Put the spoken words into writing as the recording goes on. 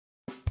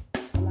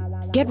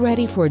Get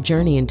ready for a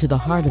journey into the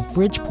heart of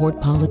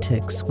Bridgeport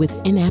politics with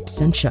In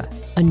Absentia,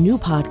 a new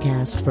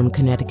podcast from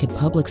Connecticut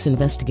Public's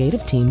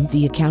investigative team,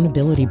 The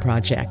Accountability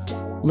Project.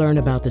 Learn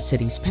about the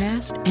city's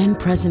past and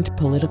present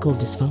political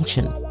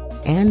dysfunction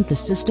and the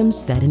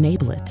systems that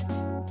enable it.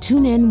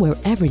 Tune in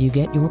wherever you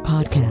get your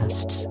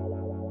podcasts.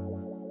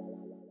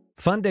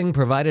 Funding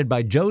provided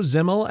by Joe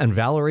Zimmel and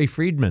Valerie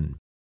Friedman.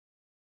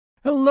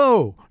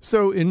 Hello.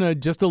 So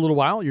in just a little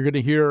while, you're going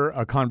to hear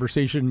a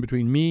conversation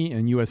between me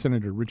and U.S.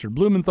 Senator Richard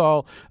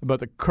Blumenthal about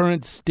the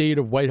current state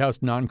of White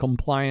House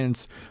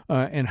noncompliance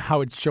and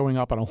how it's showing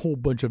up on a whole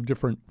bunch of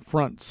different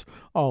fronts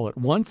all at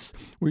once.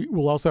 We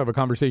will also have a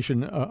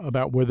conversation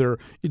about whether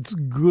it's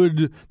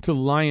good to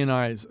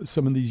lionize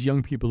some of these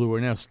young people who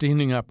are now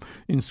standing up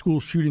in school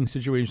shooting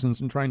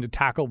situations and trying to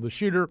tackle the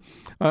shooter.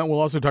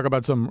 We'll also talk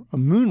about some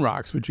moon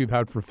rocks, which we've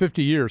had for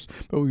 50 years,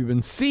 but we've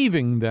been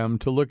saving them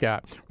to look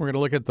at. We're going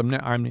to look at them now.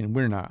 I mean,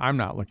 I'm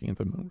not looking at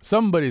the moon.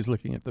 Somebody's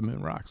looking at the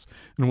moon rocks,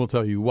 and we'll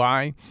tell you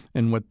why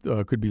and what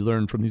could be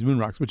learned from these moon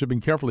rocks, which have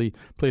been carefully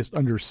placed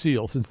under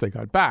seal since they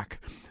got back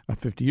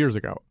 50 years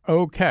ago.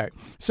 Okay,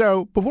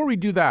 so before we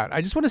do that,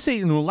 I just want to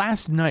say,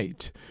 last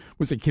night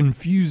was a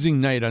confusing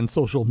night on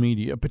social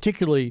media,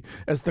 particularly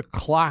as the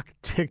clock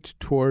ticked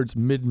towards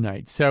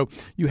midnight. So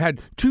you had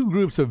two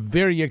groups of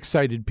very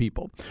excited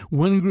people.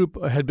 One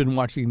group had been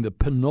watching the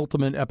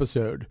penultimate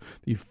episode,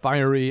 the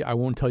fiery, I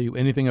won't tell you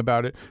anything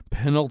about it,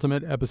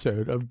 penultimate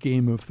episode of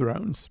Game of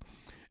Thrones.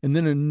 And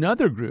then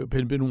another group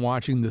had been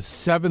watching the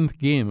seventh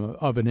game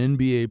of an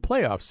NBA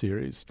playoff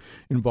series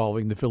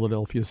involving the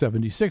Philadelphia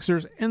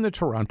 76ers and the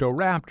Toronto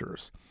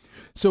Raptors.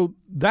 So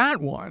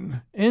that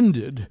one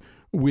ended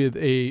with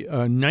a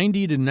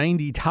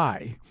 90-90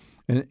 tie,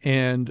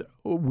 and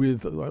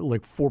with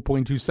like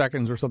 4.2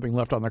 seconds or something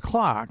left on the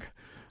clock.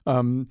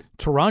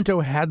 Toronto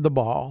had the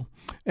ball,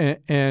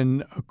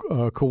 and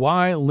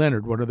Kawhi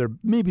Leonard,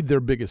 maybe their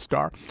biggest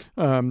star,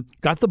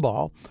 got the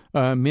ball,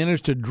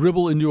 managed to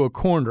dribble into a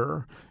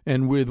corner,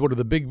 and with one of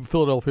the big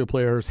Philadelphia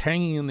players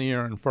hanging in the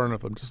air in front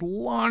of him, just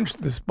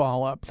launched this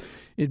ball up.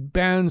 It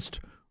bounced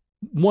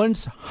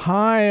once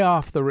high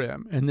off the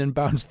rim and then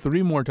bounced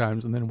three more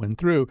times and then went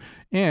through,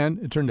 and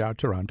it turned out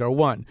Toronto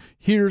won.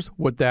 Here's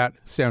what that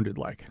sounded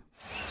like.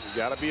 You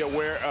got to be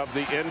aware of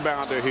the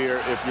inbounder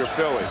here if you're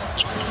Philly.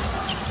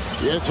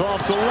 It's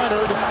off to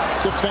Leonard,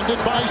 defended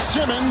by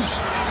Simmons.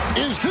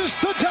 Is this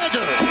the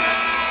dagger?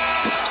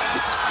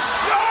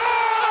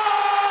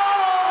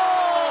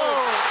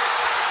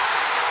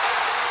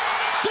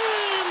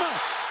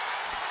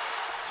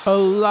 A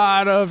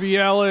lot of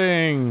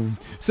yelling.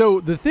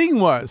 So the thing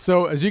was,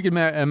 as you can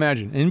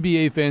imagine,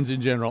 NBA fans in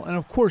general, and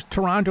of course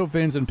Toronto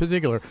fans in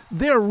particular,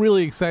 they're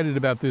really excited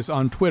about this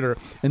on Twitter,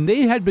 and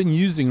they had been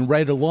using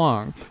right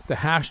along the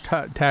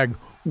hashtag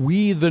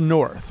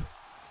 #WeTheNorth,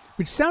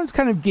 which sounds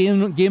kind of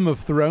Game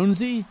of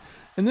Thronesy.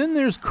 And then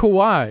there's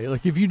Kawhi.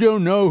 Like, if you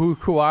don't know who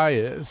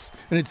Kawhi is,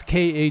 and it's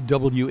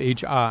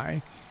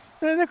Kawhi.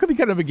 And that could be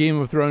kind of a Game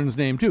of Thrones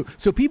name, too.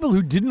 So people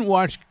who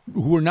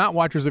were not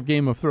watchers of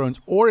Game of Thrones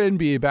or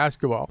NBA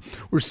basketball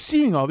were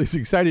seeing all these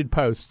excited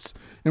posts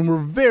and were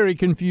very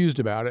confused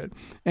about it.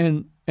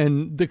 And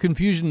the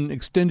confusion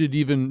extended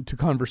even to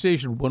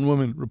conversation. One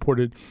woman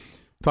reported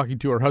talking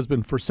to her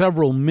husband for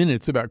several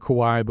minutes about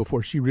Kawhi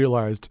before she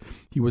realized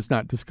he was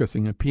not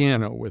discussing a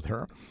piano with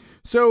her.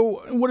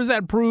 So what does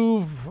that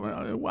prove?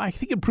 I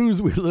think it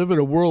proves we live in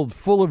a world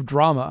full of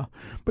drama,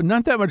 but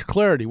not that much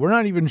clarity. We're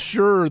not even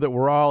sure that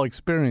we're all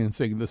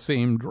experiencing the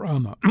same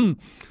drama.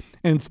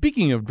 And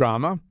speaking of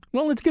drama,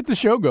 well, let's get the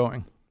show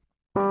going.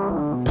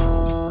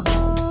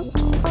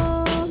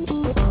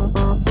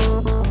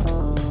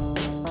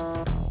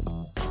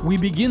 We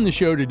begin the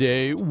show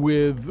today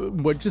with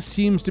what just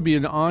seems to be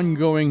an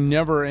ongoing,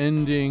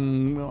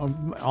 never-ending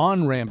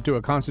on-ramp to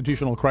a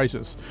constitutional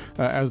crisis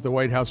as the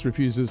White House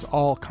refuses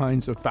all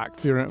kinds of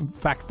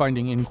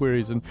fact-finding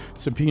inquiries and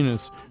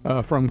subpoenas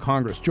from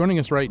Congress. Joining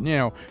us right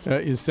now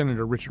is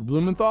Senator Richard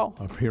Blumenthal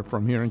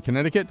from here in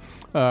Connecticut.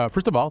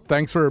 First of all,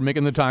 thanks for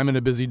making the time in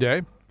a busy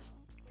day.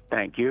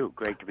 Thank you.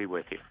 Great to be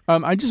with you.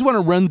 I just want to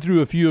run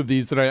through a few of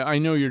these that I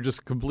know you're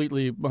just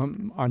completely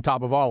on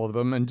top of all of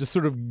them, and just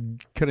sort of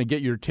kind of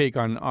get your take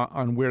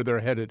on where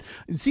they're headed.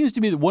 It seems to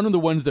me that one of the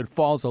ones that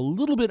falls a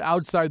little bit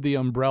outside the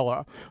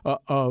umbrella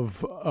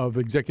of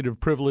executive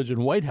privilege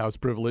and White House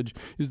privilege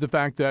is the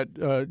fact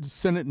that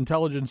Senate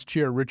Intelligence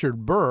Chair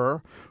Richard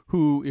Burr,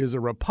 who is a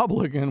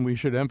Republican, we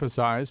should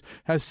emphasize,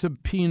 has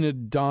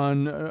subpoenaed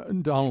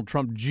Donald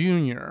Trump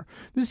Jr.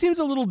 This seems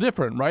a little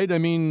different, right? I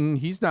mean,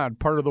 he's not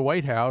part of the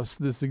White House.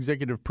 This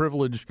executive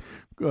privilege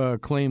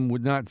claim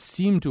would not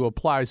seem to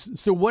apply.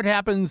 So what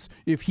happens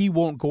if he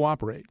won't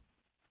cooperate?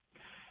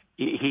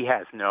 He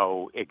has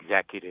no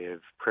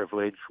executive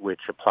privilege,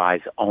 which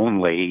applies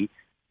only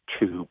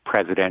to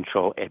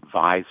presidential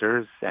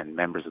advisors and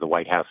members of the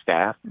White House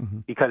staff,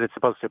 because it's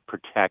supposed to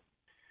protect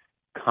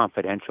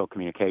confidential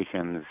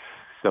communications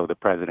so the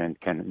president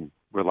can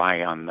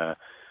rely on the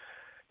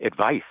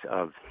advice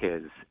of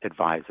his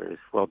advisors.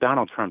 Well,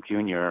 Donald Trump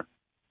Jr.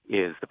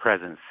 is the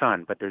president's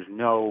son, but there's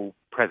no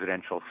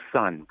presidential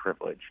son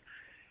privilege.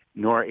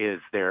 nor is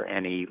there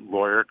any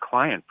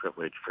lawyer-client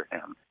privilege for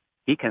him.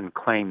 He can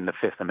claim the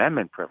Fifth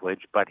Amendment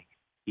privilege, but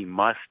he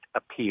must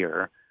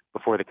appear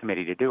before the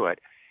committee to do it.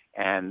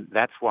 And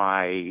that's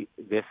why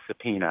this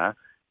subpoena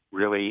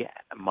really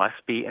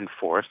must be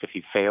enforced. If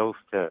he fails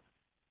to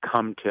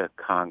come to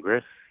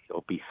Congress,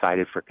 he'll be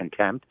cited for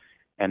contempt,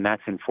 and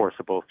that's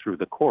enforceable through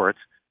the courts,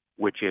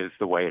 which is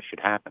the way it should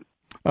happen.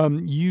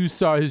 You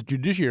saw his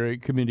Judiciary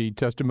Committee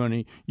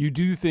testimony. You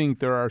do think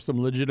there are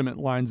some legitimate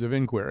lines of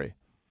inquiry?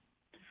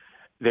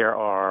 There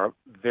are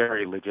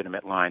very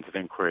legitimate lines of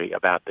inquiry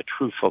about the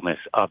truthfulness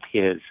of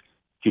his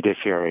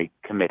Judiciary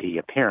Committee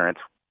appearance.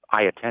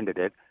 I attended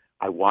it.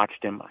 I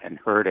watched him and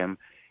heard him,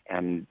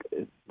 and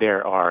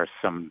there are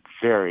some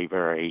very,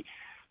 very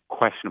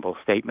questionable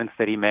statements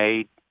that he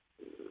made,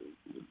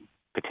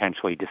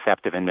 potentially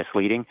deceptive and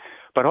misleading.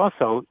 But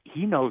also,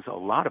 he knows a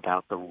lot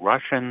about the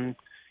Russian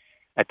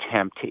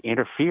attempt to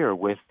interfere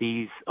with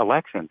these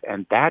elections,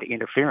 and that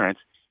interference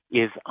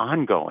is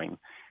ongoing.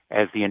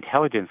 As the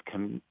intelligence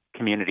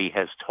community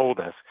has told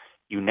us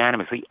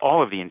unanimously,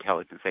 all of the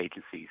intelligence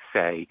agencies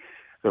say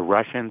the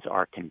Russians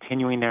are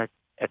continuing their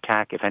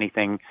attack. If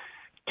anything,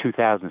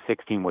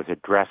 2016 was a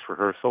dress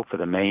rehearsal for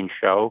the main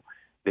show,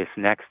 this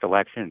next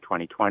election in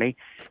 2020.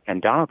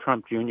 And Donald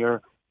Trump Jr.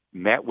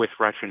 met with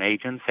Russian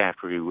agents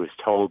after he was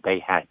told they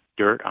had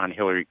dirt on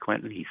Hillary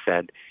Clinton. He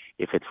said,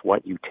 "If it's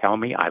what you tell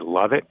me, I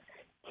love it."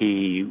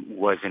 He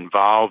was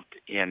involved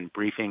in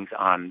briefings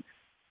on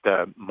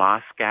the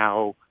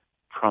Moscow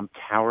Trump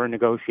Tower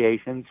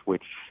negotiations,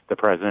 which the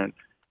president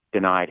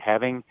denied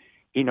having.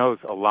 He knows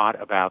a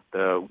lot about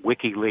the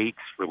WikiLeaks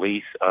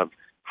release of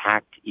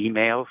hacked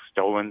emails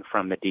stolen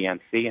from the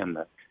DNC and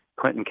the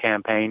Clinton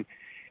campaign.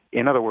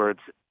 In other words,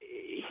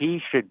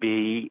 he should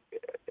be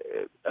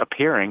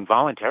appearing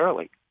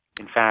voluntarily,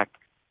 in fact,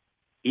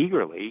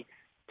 eagerly,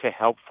 to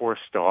help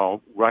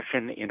forestall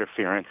Russian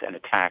interference and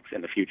attacks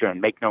in the future. And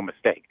make no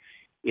mistake,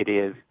 it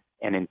is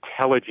an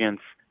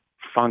intelligence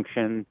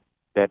function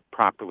that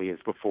properly is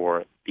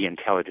before the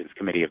Intelligence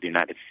Committee of the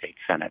United States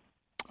Senate.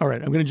 All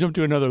right, I'm going to jump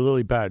to another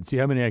lily pad, see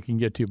how many I can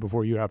get to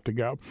before you have to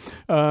go.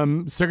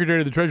 Secretary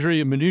of the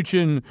Treasury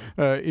Mnuchin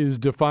is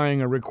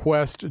defying a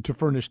request to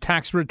furnish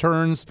tax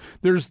returns.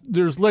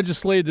 There's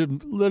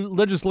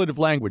legislative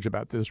language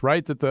about this,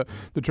 right? That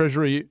the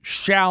Treasury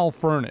shall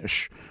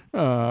furnish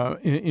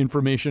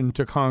information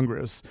to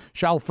Congress.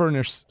 Shall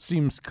furnish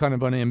seems kind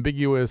of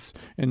unambiguous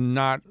and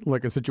not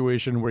like a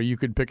situation where you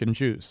could pick and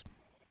choose.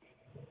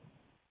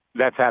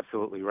 That's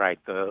absolutely right.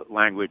 The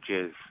language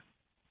is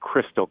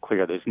crystal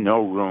clear. There's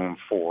no room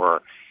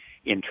for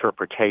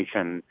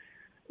interpretation.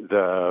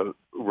 The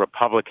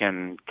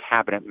Republican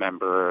cabinet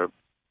member,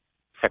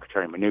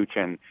 Secretary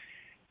Mnuchin,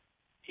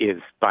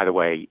 is, by the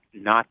way,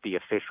 not the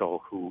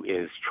official who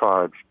is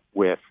charged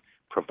with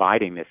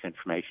providing this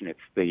information. It's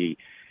the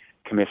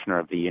commissioner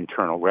of the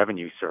Internal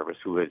Revenue Service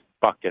who has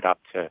bucked it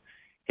up to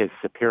his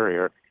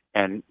superior.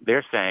 And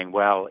they're saying,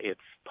 well, it's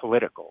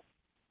political.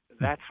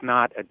 That's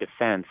not a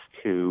defense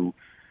to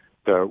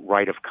the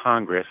right of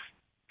Congress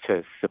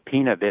to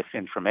subpoena this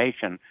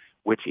information,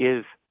 which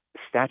is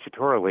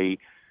statutorily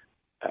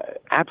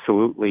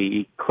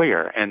absolutely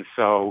clear. And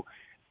so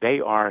they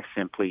are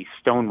simply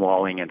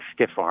stonewalling and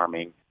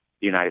stiff-arming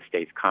the United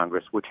States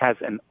Congress, which has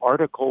an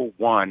Article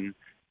I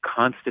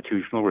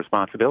constitutional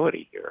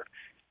responsibility here.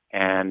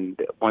 And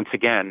once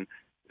again,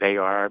 they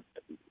are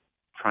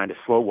trying to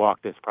slow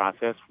walk this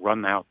process,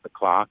 run out the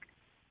clock,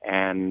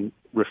 and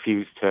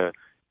refuse to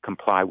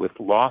comply with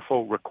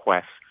lawful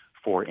requests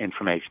for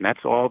information.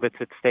 That's all that's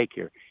at stake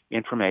here.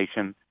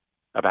 Information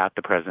about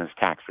the president's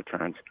tax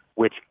returns,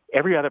 which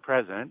every other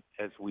president,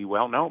 as we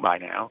well know by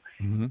now,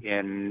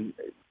 in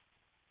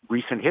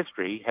recent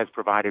history, has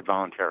provided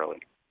voluntarily.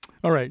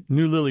 All right,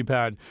 new lily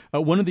pad.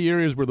 One of the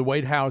areas where the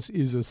White House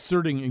is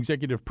asserting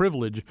executive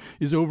privilege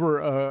is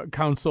over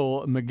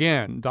Counsel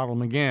McGahn, Donald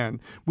McGahn,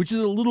 which is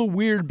a little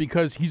weird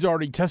because he's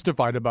already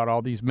testified about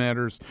all these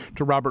matters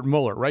to Robert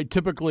Mueller, right?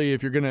 Typically,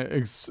 if you're going to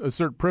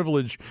assert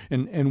privilege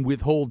and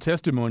withhold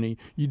testimony,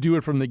 you do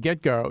it from the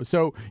get-go.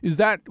 So is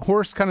that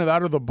horse kind of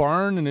out of the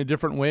barn in a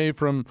different way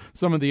from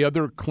some of the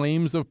other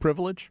claims of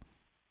privilege?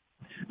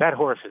 That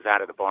horse is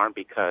out of the barn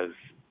because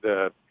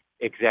the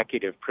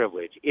executive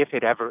privilege, if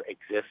it ever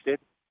existed,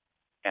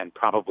 and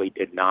probably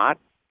did not,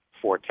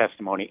 for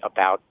testimony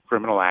about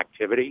criminal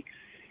activity,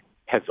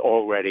 has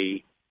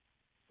already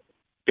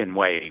been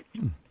waived.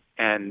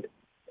 And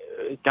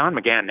Don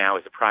McGahn now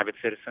is a private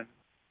citizen.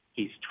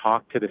 He's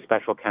talked to the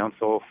special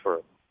counsel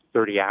for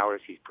 30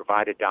 hours. He's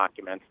provided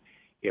documents.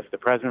 If the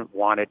president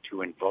wanted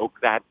to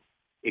invoke that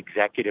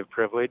executive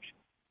privilege,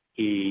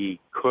 he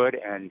could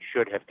and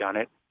should have done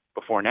it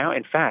before now.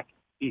 In fact,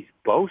 he's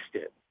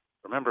boasted.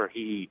 Remember,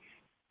 he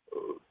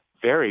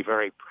very,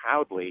 very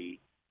proudly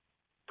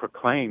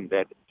proclaimed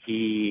that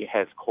he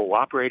has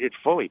cooperated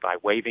fully by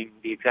waiving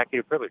the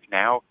executive privilege.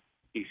 Now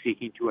he's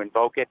seeking to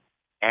invoke it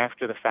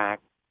after the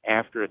fact,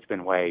 after it's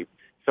been waived.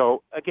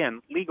 So,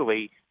 again,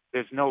 legally,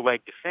 there's no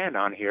leg to stand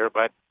on here,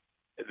 but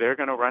they're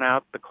going to run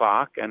out the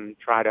clock and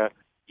try to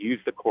use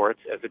the courts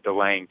as a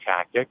delaying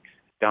tactic.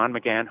 Don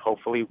McGahn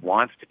hopefully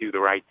wants to do the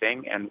right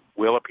thing and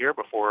will appear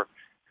before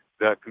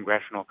the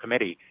Congressional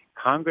Committee.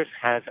 Congress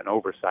has an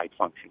oversight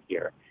function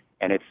here,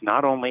 and it's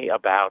not only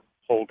about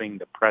holding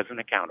the president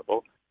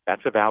accountable,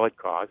 that's a valid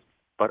cause,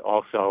 but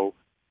also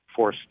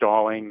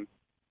forestalling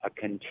a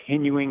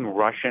continuing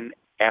Russian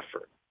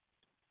effort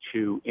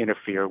to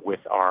interfere with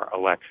our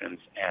elections.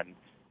 And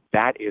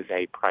that is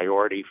a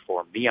priority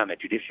for me on the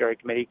Judiciary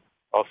Committee,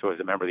 also as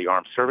a member of the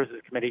Armed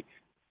Services Committee,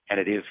 and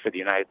it is for the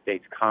United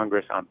States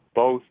Congress on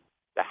both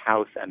the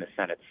House and the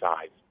Senate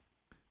sides.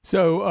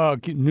 So,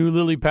 new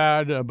lily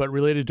pad, but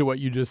related to what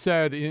you just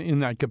said, in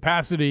that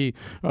capacity,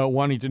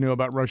 wanting to know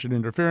about Russian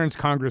interference,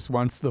 Congress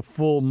wants the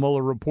full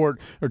Mueller report.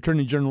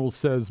 Attorney General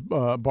says,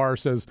 Barr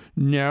says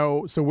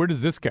no. So where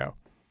does this go?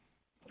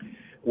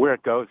 Where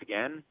it goes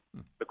again,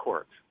 the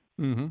courts.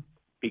 Mm-hmm.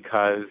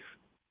 Because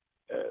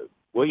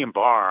William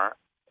Barr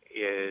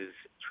is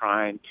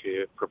trying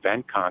to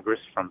prevent Congress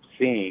from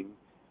seeing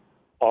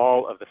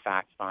all of the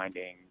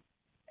fact-finding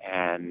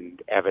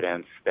and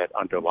evidence that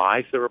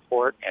underlies the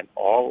report and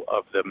all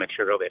of the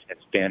material that has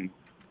been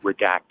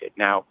redacted.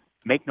 Now,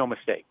 make no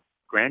mistake,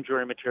 grand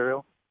jury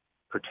material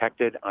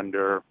protected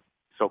under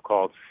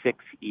so-called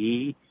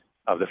 6E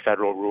of the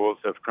Federal Rules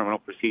of Criminal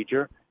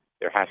Procedure.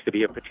 There has to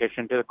be a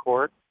petition to the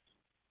court.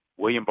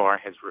 William Barr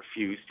has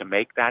refused to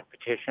make that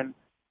petition.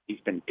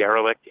 He's been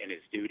derelict in his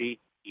duty.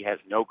 He has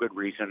no good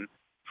reason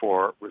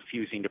for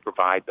refusing to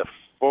provide the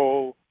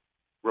full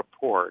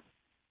report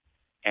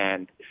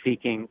and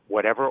seeking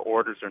whatever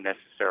orders are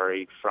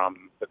necessary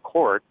from the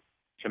court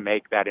to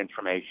make that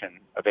information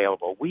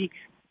available. We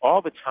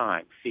all the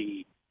time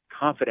see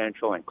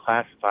confidential and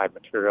classified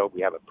material.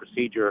 We have a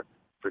procedure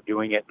for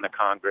doing it in the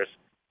Congress,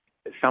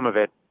 some of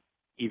it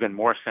even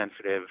more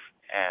sensitive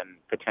and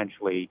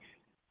potentially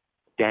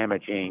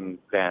damaging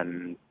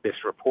than this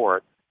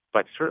report.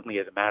 But certainly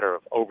as a matter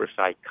of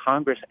oversight,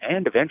 Congress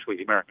and eventually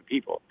the American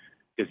people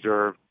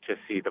deserve to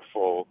see the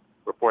full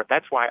report.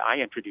 That's why I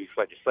introduced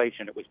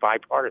legislation. It was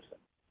bipartisan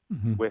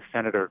with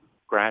Senator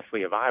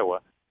Grassley of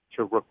Iowa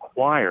to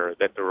require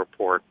that the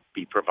report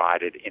be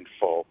provided in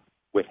full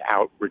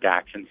without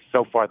redactions.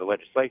 So far, the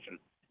legislation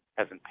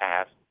hasn't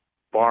passed.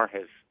 Barr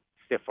has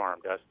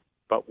stiff-armed us,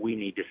 but we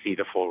need to see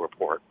the full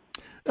report.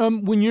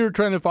 When you're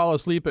trying to fall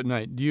asleep at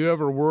night, do you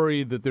ever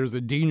worry that there's a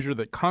danger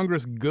that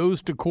Congress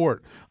goes to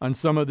court on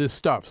some of this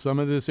stuff, some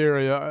of this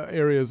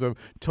areas of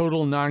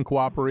total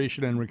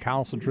non-cooperation and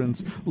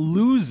recalcitrance,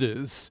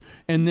 loses,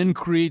 and then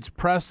creates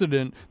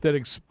precedent that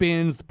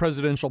expands the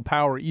presidential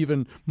power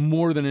even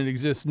more than it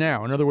exists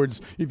now? In other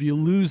words, if you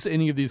lose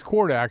any of these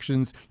court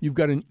actions, you've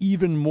got an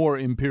even more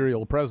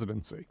imperial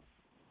presidency.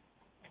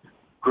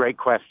 Great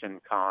question,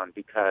 Colin,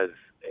 because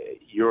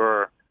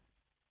your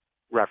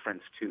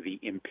reference to the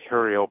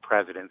imperial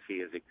presidency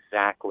is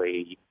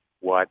exactly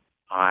what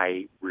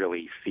I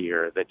really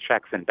fear. The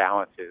checks and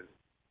balances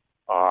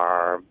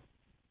are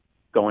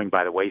going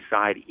by the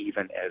wayside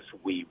even as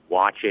we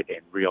watch it in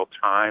real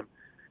time.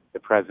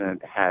 The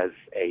president has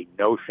a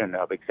notion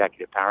of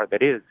executive power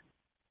that is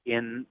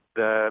in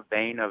the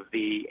vein of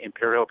the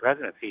imperial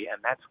presidency,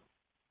 and that's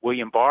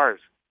William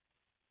Barr's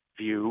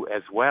view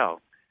as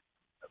well.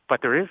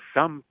 But there is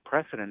some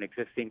precedent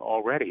existing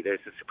already.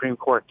 There's a Supreme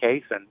Court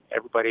case, and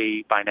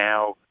everybody by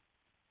now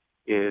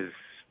is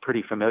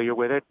pretty familiar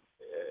with it.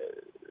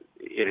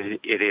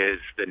 It is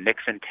the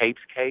Nixon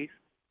tapes case.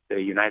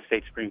 The United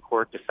States Supreme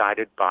Court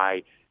decided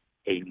by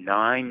a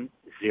 9-0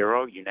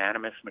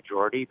 unanimous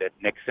majority that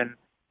Nixon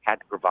had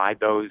to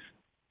provide those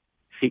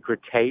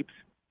secret tapes.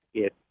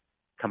 It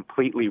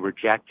completely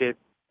rejected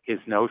his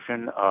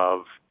notion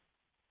of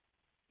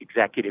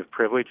executive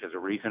privilege as a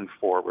reason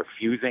for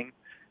refusing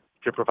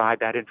to provide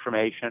that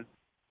information,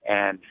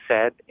 and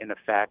said, in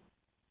effect,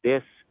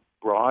 this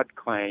broad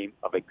claim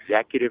of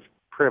executive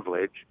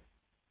privilege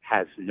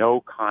has no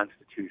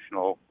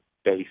constitutional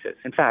basis.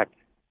 In fact,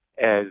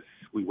 as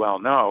we well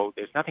know,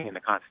 there's nothing in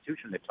the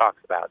Constitution that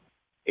talks about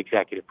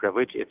executive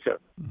privilege. It's a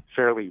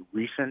fairly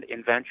recent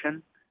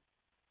invention,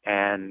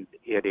 and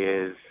it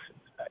is,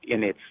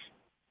 in its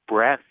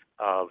breadth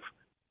of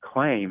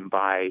claim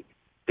by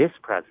this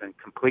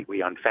president, completely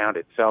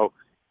unfounded. So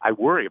I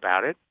worry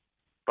about it,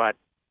 but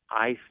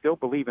I still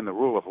believe in the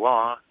rule of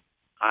law.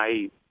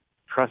 I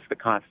trust the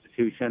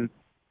Constitution,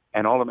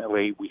 and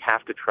ultimately we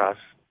have to trust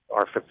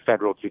our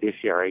federal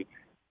judiciary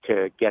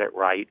to get it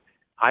right.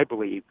 I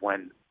believe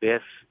when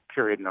this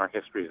period in our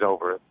history is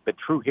over, the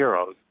true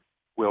heroes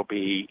will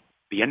be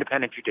the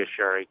independent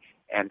judiciary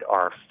and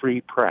our free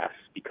press,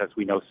 because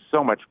we know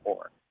so much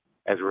more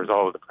as a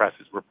result of the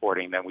press's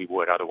reporting than we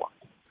would otherwise.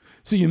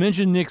 So you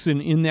mentioned Nixon.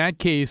 In that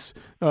case,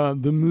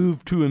 the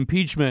move to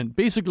impeachment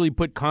basically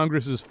put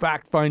Congress's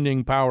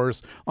fact-finding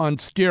powers on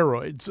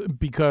steroids,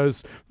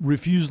 because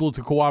refusal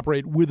to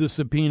cooperate with a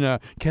subpoena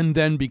can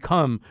then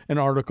become an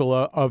article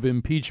of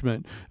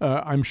impeachment.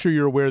 I'm sure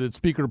you're aware that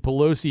Speaker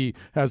Pelosi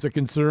has a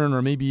concern,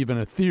 or maybe even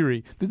a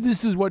theory, that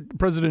this is what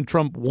President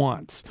Trump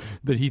wants,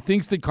 that he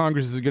thinks that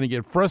Congress is going to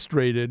get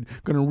frustrated,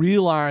 going to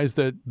realize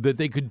that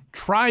they could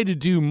try to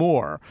do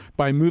more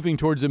by moving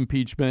towards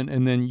impeachment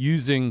and then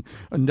using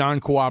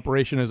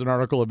non-cooperation as an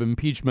article of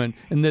impeachment,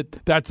 and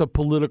that's a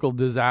political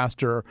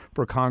disaster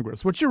for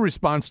Congress. What's your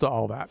response to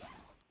all that?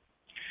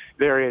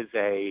 There is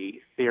a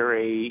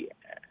theory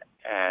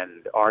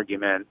and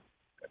argument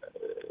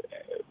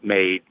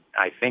made,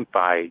 I think,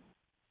 by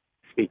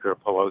Speaker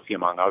Pelosi,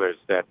 among others,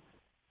 that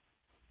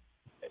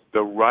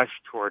the rush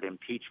toward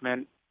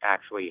impeachment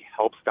actually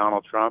helps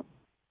Donald Trump.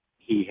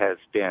 He has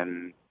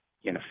been,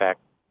 in effect,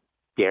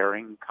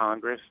 daring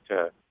Congress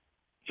to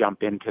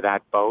jump into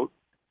that boat.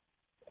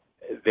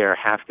 There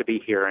have to be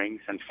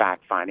hearings and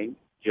fact-finding,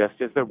 just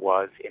as there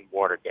was in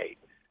Watergate,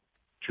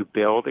 to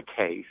build a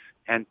case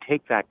and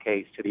take that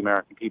case to the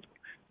American people.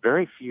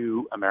 Very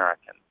few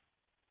Americans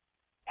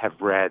have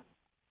read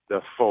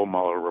the full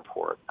Mueller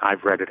report.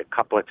 I've read it a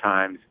couple of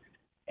times,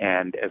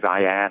 and as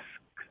I ask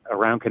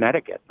around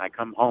Connecticut, I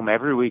come home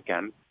every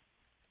weekend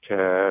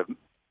to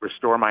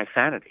restore my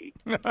sanity.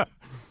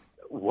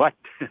 What's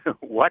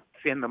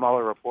in the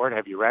Mueller report?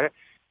 Have you read it?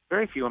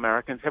 Very few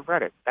Americans have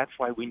read it. That's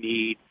why we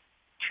need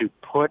to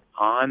put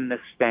on the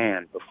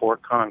stand before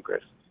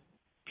Congress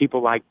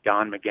people like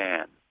Don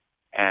McGahn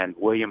and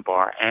William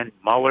Barr and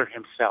Mueller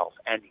himself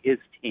and his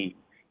team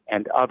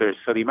and others,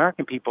 so the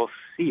American people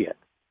see it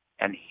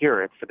and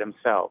hear it for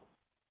themselves,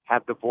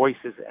 have the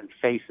voices and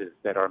faces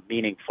that are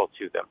meaningful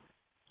to them.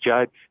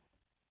 Judge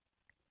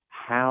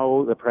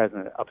how the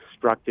president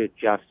obstructed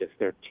justice.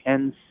 There are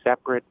 10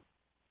 separate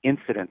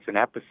incidents and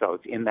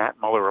episodes in that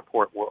Mueller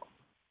report where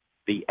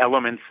the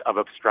elements of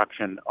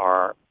obstruction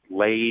are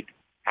laid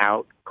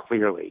out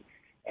clearly,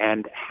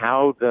 and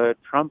how the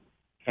Trump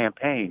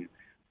campaign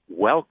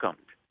welcomed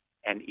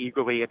and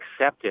eagerly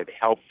accepted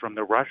help from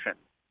the Russians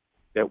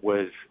that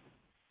was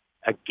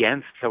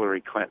against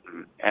Hillary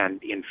Clinton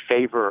and in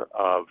favor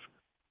of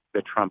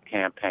the Trump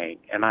campaign.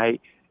 And I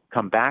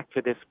come back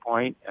to this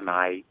point, and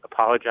I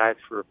apologize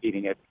for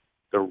repeating it.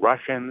 The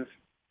Russians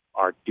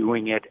are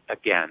doing it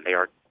again. They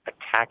are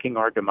attacking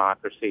our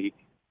democracy.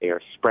 They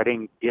are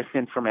spreading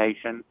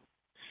disinformation,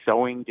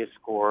 sowing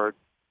discord,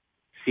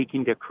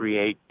 seeking to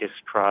create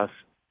distrust,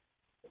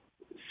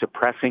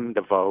 suppressing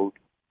the vote.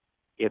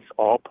 It's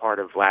all part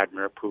of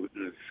Vladimir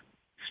Putin's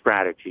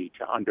strategy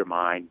to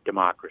undermine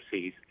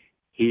democracies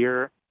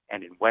here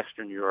and in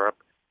Western Europe.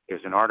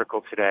 There's an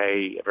article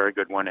today, a very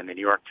good one, in the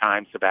New York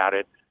Times about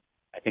it.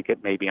 I think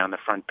it may be on the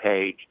front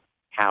page,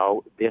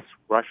 how this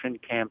Russian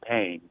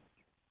campaign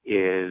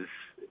is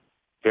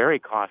very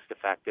cost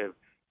effective.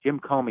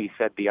 Jim Comey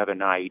said the other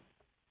night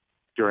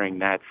during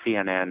that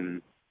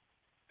CNN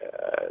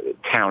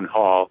town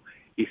hall,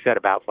 he said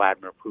about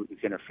Vladimir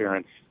Putin's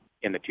interference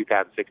in the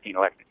 2016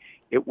 election,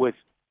 it was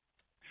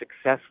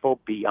successful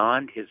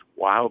beyond his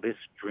wildest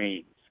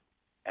dreams.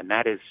 And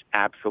that is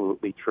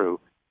absolutely true.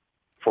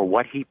 For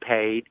what he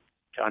paid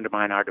to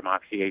undermine our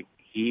democracy,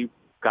 he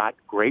got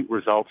great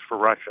results for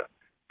Russia.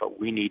 But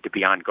we need to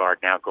be on guard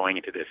now going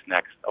into this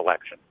next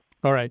election.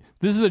 All right.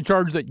 This is a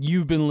charge that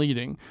you've been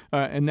leading,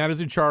 and that is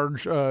a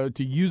charge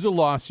to use a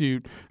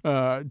lawsuit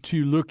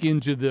to look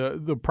into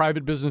the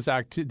private business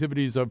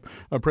activities of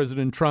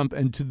President Trump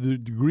and to the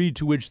degree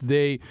to which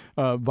they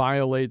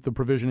violate the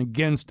provision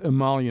against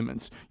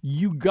emoluments.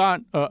 You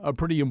got a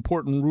pretty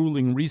important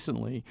ruling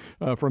recently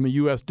from a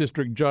U.S.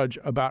 district judge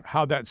about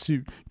how that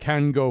suit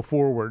can go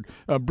forward.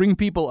 Bring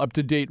people up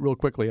to date real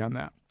quickly on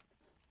that.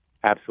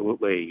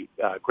 Absolutely.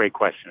 Great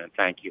question, and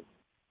thank you.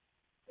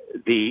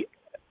 The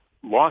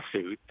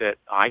lawsuit that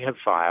I have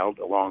filed,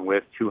 along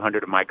with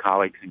 200 of my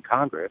colleagues in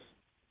Congress,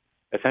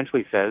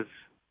 essentially says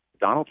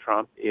Donald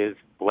Trump is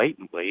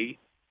blatantly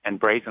and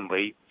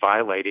brazenly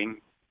violating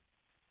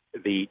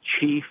the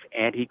chief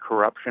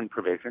anti-corruption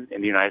provision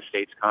in the United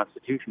States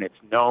Constitution. It's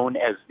known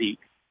as the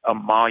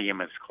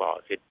Emoluments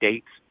Clause. It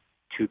dates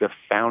to the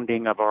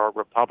founding of our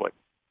republic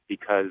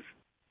because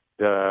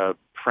the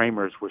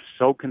framers were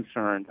so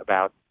concerned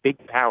about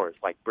big powers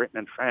like Britain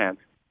and France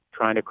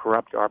trying to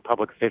corrupt our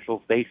public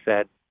officials. They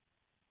said,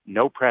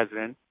 no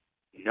president,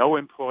 no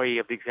employee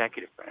of the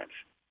executive branch,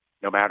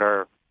 no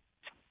matter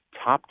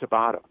top to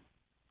bottom,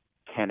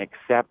 can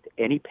accept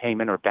any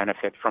payment or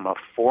benefit from a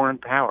foreign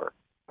power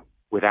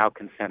without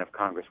consent of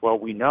Congress. Well,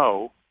 we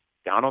know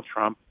Donald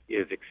Trump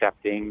is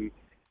accepting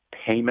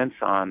payments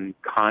on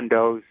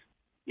condos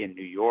in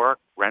New York,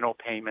 rental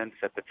payments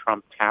at the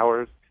Trump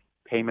Towers,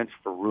 payments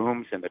for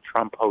rooms in the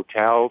Trump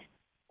hotels,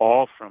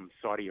 all from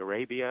Saudi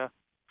Arabia,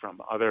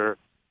 from other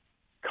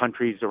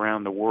countries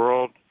around the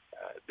world.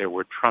 There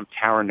were Trump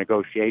Tower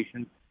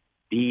negotiations.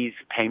 These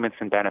payments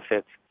and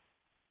benefits,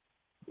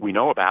 we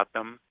know about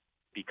them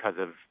because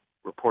of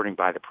reporting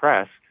by the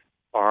press,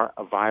 are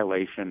a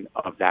violation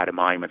of that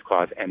Emoluments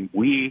Clause. And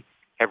we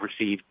have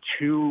received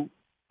two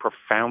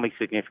profoundly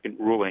significant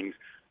rulings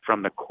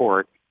from the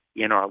court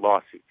in our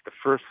lawsuits. The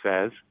first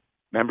says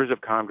members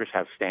of Congress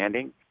have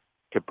standing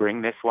to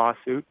bring this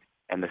lawsuit.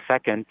 And the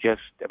second,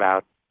 just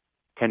about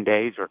 10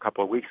 days or a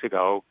couple of weeks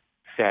ago,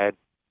 said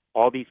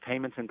all these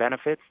payments and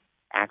benefits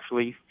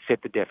actually fit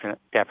the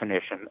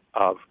definition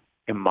of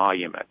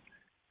emolument.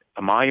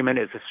 Emolument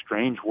is a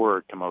strange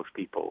word to most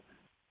people.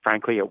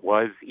 Frankly, it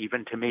was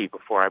even to me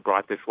before I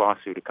brought this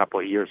lawsuit a couple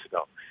of years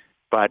ago.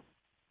 But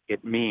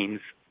it means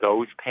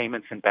those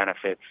payments and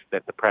benefits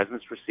that the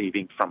president's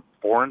receiving from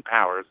foreign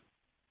powers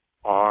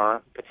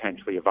are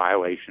potentially a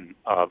violation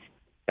of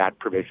that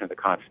provision of the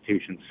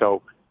Constitution.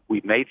 So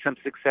we've made some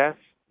success.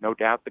 No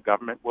doubt the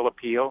government will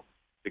appeal.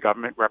 The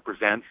government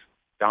represents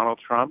Donald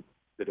Trump.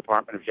 The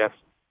Department of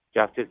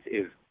Justice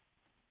is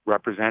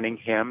representing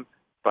him.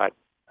 But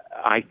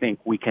I think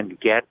we can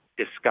get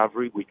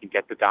discovery. We can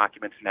get the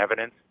documents and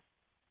evidence,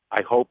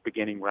 I hope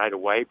beginning right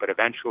away. But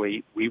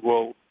eventually we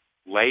will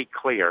lay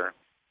clear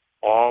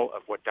all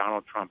of what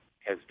Donald Trump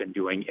has been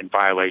doing in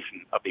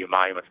violation of the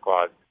Emoluments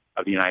Clause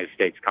of the United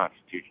States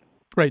Constitution.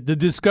 Right. The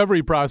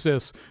discovery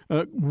process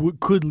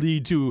could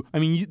lead to,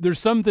 there's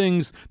some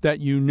things that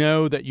you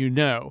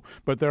know,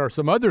 but there are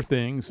some other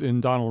things,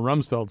 in Donald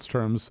Rumsfeld's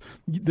terms,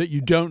 that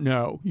you don't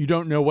know. You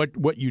don't know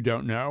what you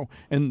don't know.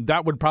 And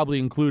that would probably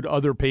include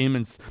other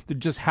payments that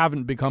just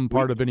haven't become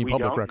part of any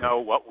public record. We don't know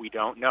what we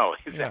don't know.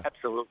 It's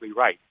absolutely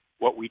right.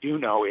 What we do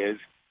know is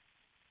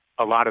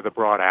a lot of the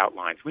broad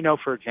outlines. We know,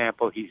 for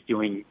example, he's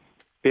doing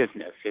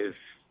business. His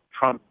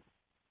Trump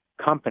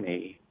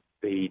company,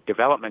 the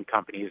development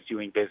company, is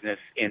doing business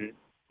in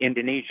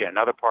Indonesia and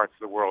other parts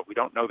of the world. We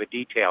don't know the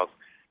details.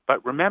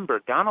 But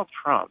remember, Donald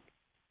Trump,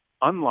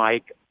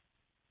 unlike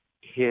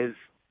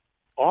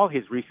all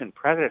his recent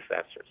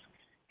predecessors,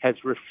 has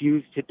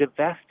refused to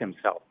divest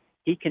himself.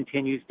 He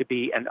continues to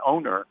be an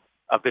owner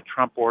of the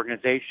Trump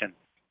Organization.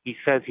 He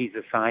says he's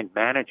assigned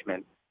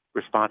management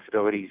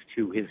responsibilities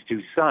to his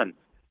two sons.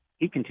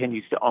 He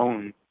continues to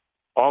own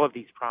all of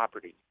these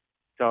properties.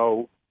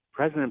 So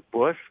President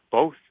Bush,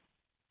 both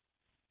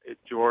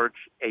George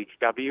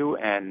H.W.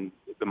 and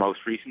the most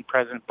recent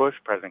President Bush,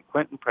 President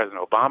Clinton,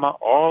 President Obama,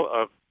 all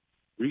of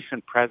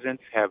recent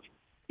presidents have,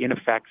 in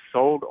effect,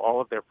 sold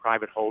all of their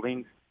private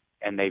holdings,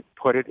 and they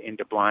put it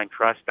into blind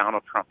trust.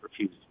 Donald Trump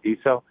refused to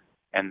do so,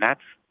 and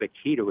that's the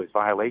key to his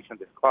violation of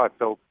this clause.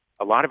 So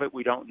a lot of it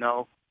we don't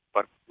know,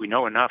 but we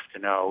know enough to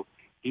know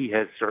he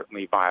has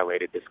certainly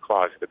violated this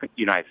clause of the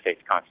United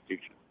States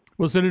Constitution.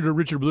 Well, Senator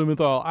Richard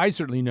Blumenthal, I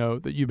certainly know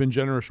that you've been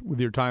generous with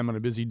your time on a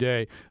busy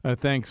day.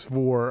 Thanks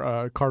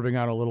for carving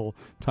out a little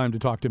time to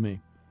talk to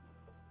me.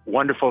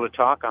 Wonderful to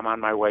talk. I'm on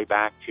my way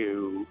back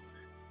to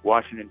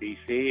Washington,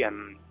 D.C.,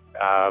 and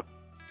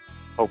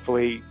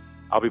hopefully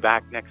I'll be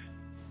back next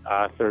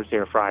Thursday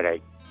or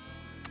Friday.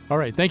 All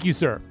right. Thank you,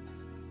 sir.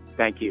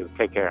 Thank you.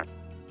 Take care.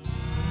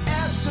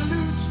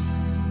 Absolute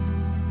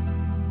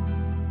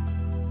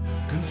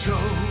control.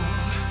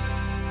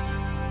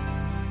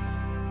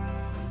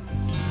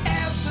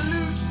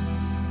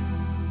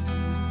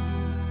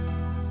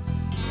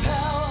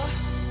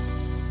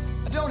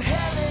 Don't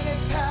have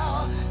any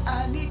power.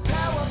 I need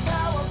power,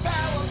 power,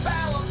 power,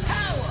 power,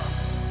 power.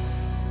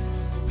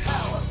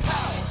 Power,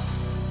 power.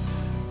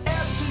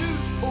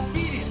 Absolute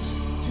obedience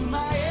to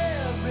my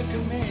every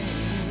command.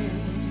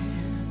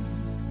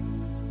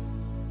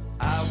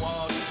 I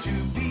want to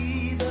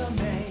be the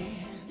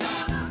man.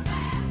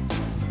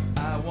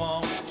 I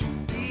want to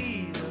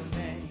be the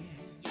man.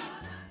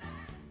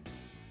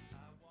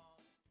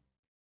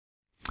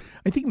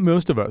 I think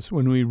most of us,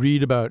 when we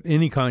read about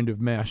any kind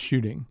of mass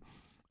shooting,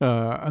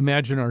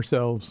 imagine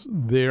ourselves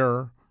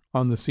there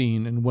on the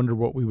scene and wonder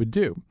what we would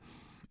do.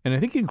 And I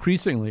think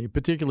increasingly,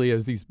 particularly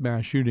as these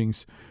mass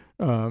shootings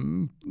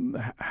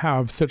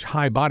have such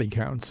high body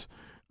counts,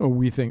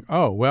 we think,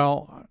 oh,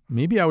 well,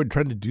 maybe I would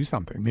try to do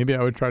something. Maybe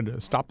I would try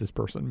to stop this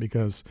person,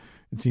 because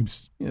it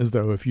seems as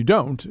though if you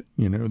don't,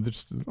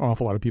 there's an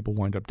awful lot of people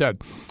wind up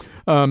dead.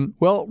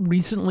 Well,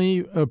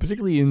 recently,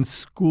 particularly in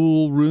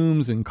school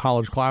rooms and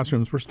college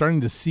classrooms, we're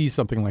starting to see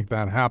something like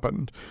that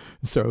happen.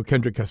 So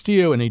Kendrick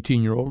Castillo, an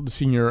 18-year-old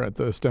senior at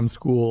the STEM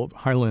school of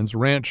Highlands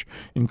Ranch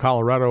in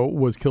Colorado,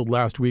 was killed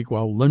last week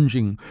while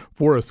lunging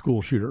for a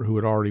school shooter who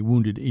had already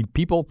wounded 8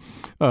 people.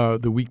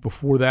 The week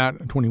before that,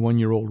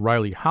 21-year-old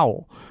Riley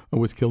Howell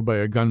was killed by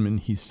a gunman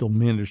he still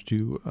managed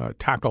to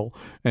tackle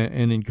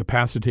and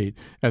incapacitate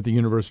at the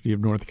University of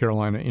North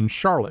Carolina in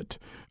Charlotte.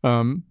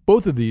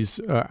 Both of these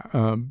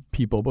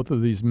people, both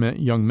of these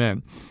young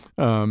men,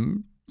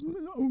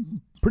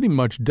 pretty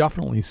much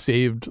definitely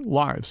saved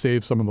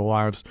some of the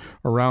lives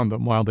around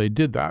them while they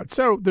did that.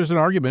 So there's an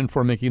argument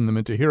for making them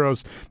into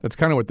heroes. That's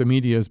kind of what the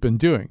media has been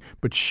doing.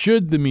 But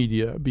should the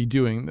media be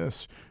doing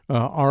this?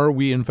 Are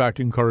we, in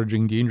fact,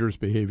 encouraging dangerous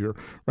behavior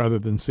rather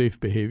than safe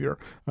behavior?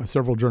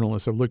 Several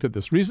journalists have looked at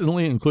this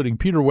recently, including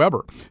Peter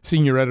Weber,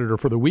 senior editor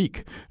for The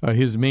Week.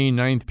 His May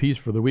 9th piece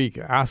for The Week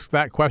asked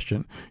that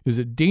question: is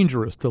it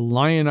dangerous to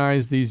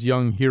lionize these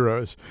young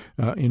heroes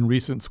in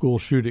recent school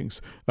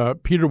shootings?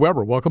 Peter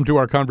Weber, welcome to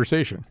our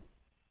conversation.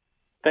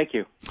 Thank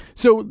you.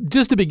 So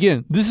just to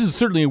begin, this is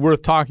certainly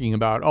worth talking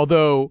about,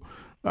 although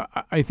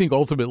I think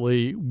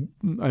ultimately,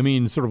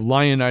 sort of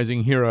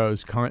lionizing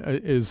heroes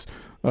is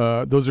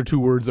those are two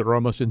words that are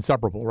almost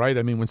inseparable, right?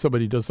 I mean, when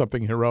somebody does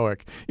something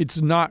heroic,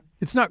 it's not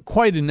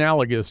quite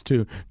analogous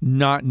to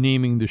not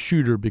naming the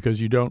shooter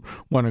because you don't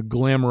want to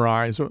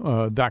glamorize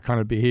that kind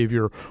of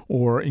behavior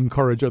or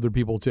encourage other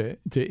people to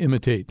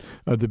imitate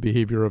the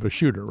behavior of a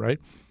shooter, right?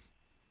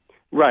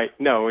 Right.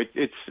 No,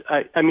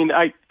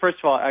 first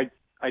of all,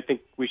 I think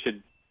we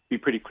should be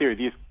pretty clear.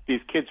 These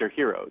kids are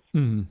heroes,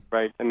 Mm-hmm.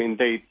 right? I mean,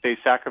 they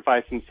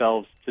sacrifice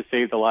themselves to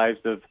save the lives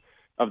of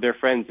their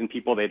friends and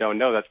people they don't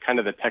know. That's kind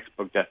of the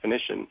textbook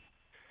definition.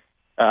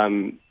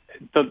 The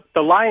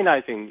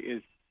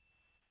lionizing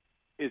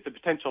is a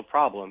potential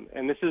problem,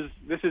 and this is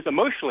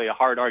emotionally a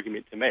hard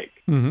argument to make,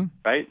 Mm-hmm.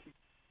 right?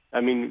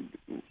 I mean,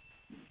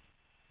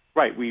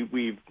 right?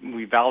 We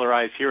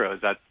valorize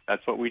heroes.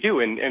 That's what we do,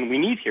 and we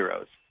need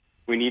heroes.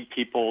 We need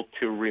people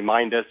to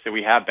remind us that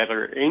we have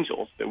better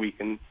angels, that we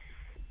can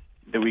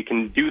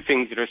do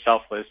things that are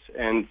selfless.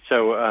 And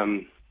so,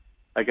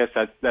 I guess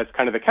that's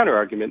kind of the counter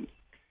argument,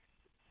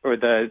 or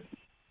the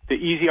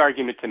easy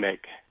argument to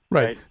make.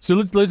 Right. So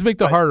let's make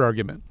the hard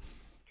argument.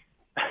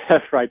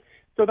 That's right.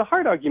 So the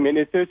hard argument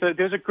is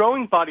there's a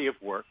growing body of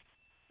work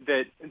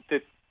that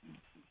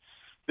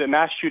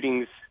mass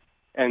shootings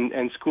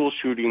and school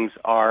shootings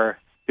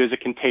there's a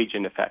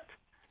contagion effect,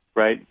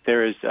 right?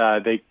 There is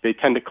they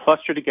tend to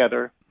cluster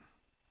together.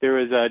 There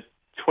is a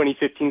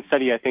 2015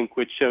 study, I think,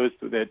 which shows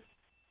that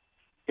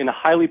in a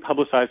highly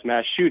publicized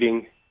mass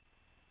shooting,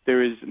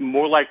 there is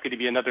more likely to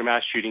be another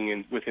mass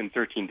shooting within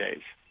 13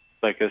 days,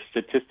 like a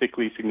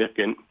statistically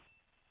significant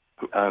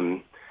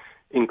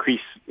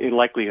increase in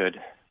likelihood.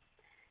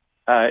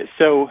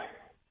 So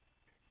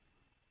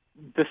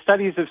the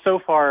studies have so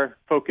far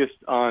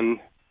focused on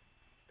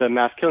the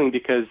mass killing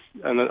because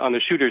on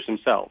the shooters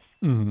themselves,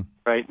 Mm-hmm.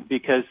 right?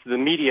 Because the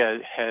media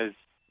has,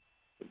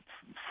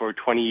 for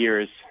 20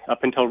 years,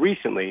 up until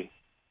recently,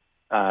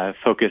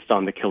 focused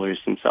on the killers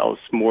themselves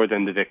more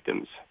than the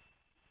victims.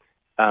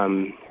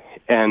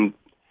 And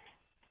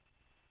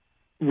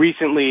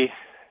recently,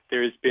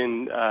 there's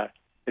been,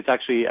 it's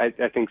actually,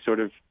 I think,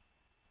 sort of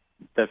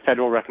the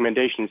federal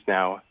recommendations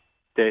now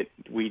that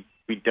we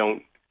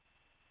don't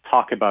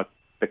talk about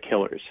the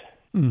killers.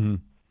 Mm-hmm.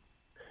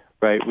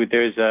 Right?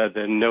 There's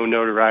the No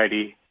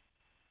Notoriety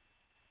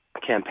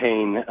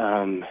campaign.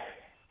 And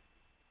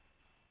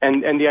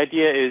the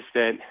idea is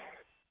that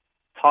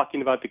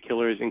talking about the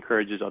killers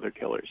encourages other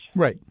killers.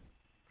 Right.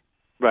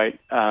 Right.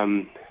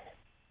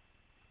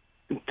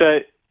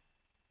 The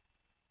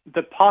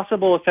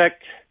possible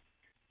effect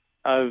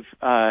of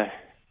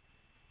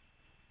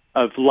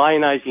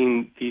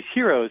lionizing these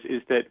heroes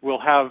is that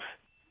we'll have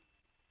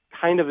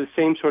kind of the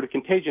same sort of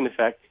contagion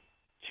effect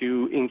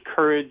to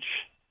encourage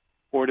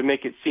or to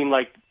make it seem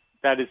like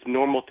that is the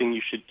normal thing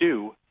you should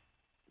do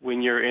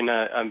when you're in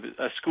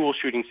a school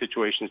shooting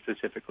situation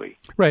specifically.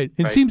 Right.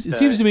 It Right.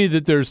 seems to me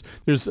that there's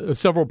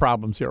several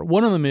problems here.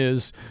 One of them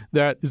is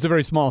that it's a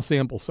very small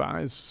sample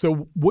size.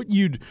 So what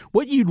you'd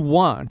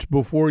want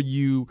before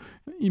you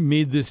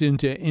made this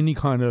into any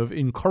kind of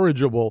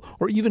incorrigible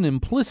or even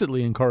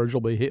implicitly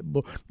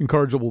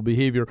incorrigible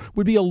behavior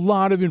would be a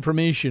lot of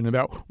information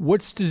about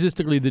what's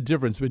statistically the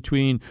difference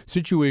between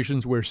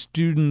situations where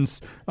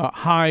students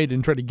hide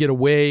and try to get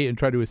away and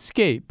try to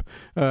escape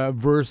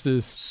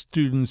versus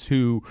students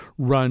who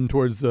run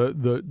towards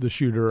the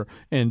shooter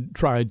and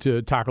try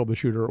to tackle the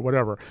shooter or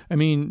whatever. I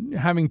mean,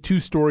 having 2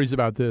 stories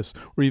about this,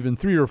 or even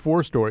 3 or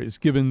 4 stories,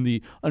 given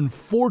the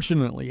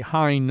unfortunately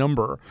high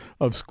number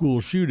of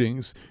school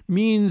shootings,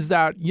 means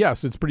that,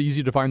 yes, it's pretty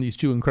easy to find these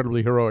 2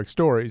 incredibly heroic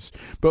stories.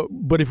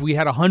 But if we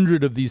had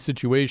 100 of these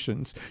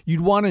situations, you'd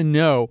want to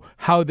know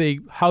how they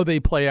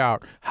play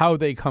out, how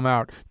they come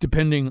out,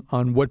 depending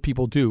on what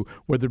people do,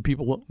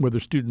 whether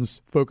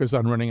students focus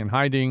on running and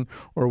hiding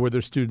or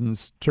whether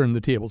students turn the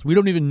tables. We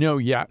don't even know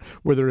yet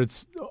whether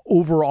it's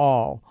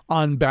overall,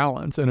 on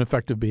balance, an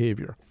effective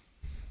behavior.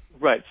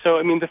 Right. So,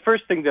 I mean, the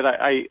first thing that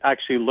I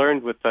actually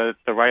learned with the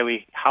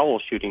Riley Howell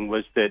shooting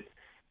was that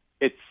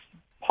it's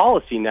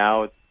policy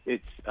now.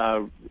 It's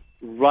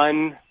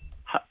run,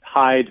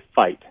 hide,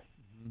 fight.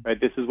 Right.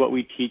 This is what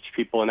we teach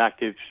people in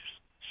active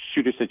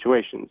shooter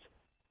situations.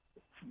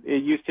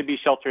 It used to be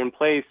shelter in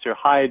place or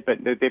hide,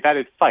 but they've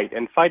added fight,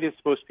 and fight is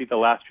supposed to be the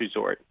last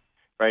resort.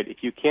 Right.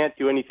 If you can't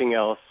do anything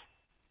else,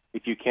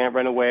 if you can't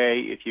run away,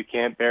 if you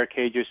can't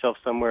barricade yourself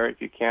somewhere,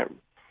 if you can't,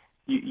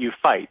 you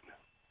fight,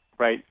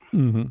 right?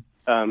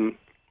 Mm-hmm.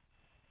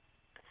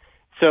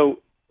 So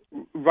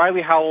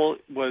Riley Howell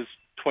was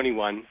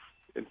 21,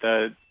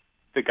 the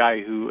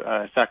guy who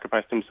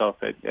sacrificed himself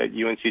at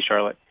UNC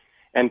Charlotte,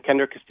 and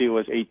Kendra Castillo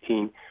was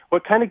 18.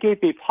 What kind of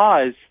gave me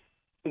pause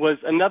was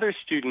another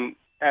student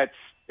at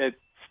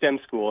STEM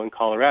school in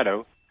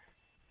Colorado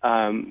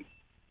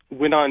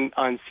went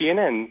on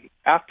CNN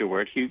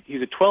afterward.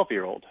 He's a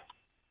 12-year-old.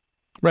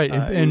 Right,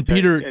 and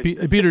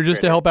Peter,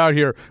 just to help out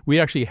here, we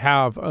actually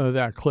have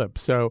that clip.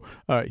 So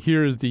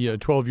here's the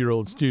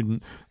 12-year-old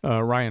student,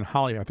 Ryan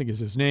Holly, I think is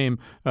his name,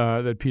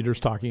 that Peter's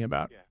talking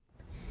about.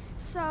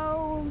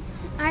 So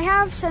I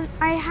have sensitive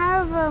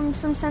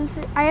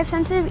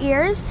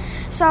ears.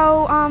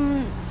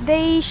 So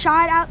they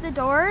shot out the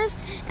doors,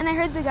 and I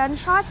heard the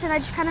gunshots, and I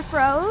just kind of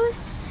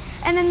froze.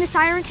 And then the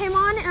siren came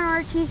on, and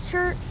our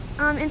teacher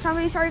and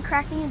somebody started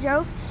cracking a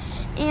joke.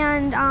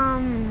 And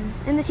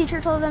the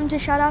teacher told them to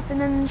shut up, and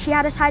then she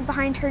had us hide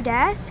behind her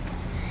desk.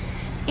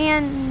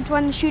 And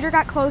when the shooter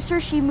got closer,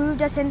 she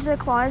moved us into the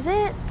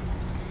closet.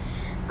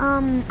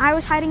 I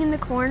was hiding in the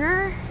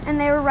corner, and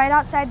they were right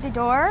outside the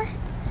door.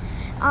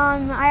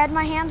 I had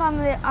my hand on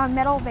the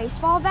metal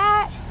baseball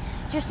bat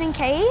just in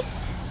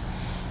case,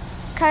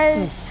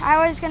 because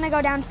I was going to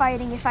go down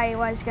fighting if I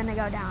was going to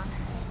go down.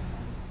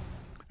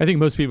 I think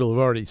most people have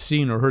already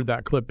seen or heard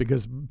that clip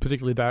because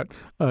particularly that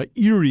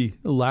eerie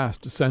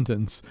last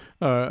sentence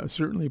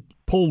certainly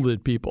pulled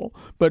at people.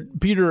 But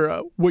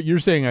Peter, what you're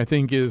saying, I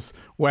think, is,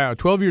 wow,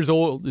 12 years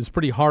old is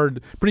pretty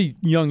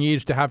young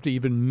age to have to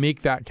even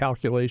make that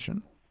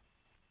calculation.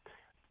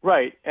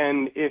 Right.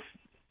 And if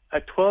a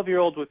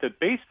 12-year-old with a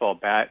baseball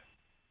bat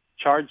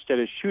charged at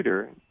a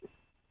shooter,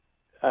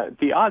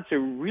 the odds are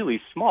really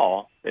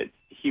small that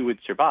he would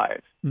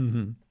survive.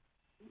 Mm-hmm.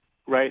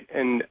 Right.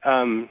 And,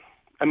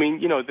 I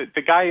mean, you know,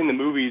 the guy in the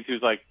movies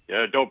who's like,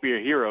 don't be a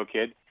hero,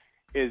 kid,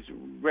 is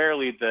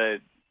rarely the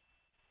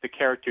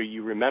character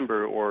you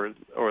remember or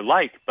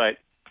like. But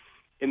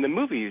in the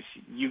movies,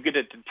 you get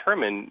to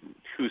determine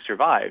who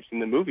survives. In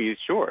the movies,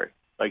 sure,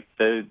 like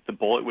the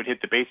bullet would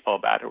hit the baseball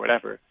bat or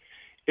whatever.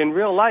 In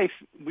real life,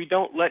 we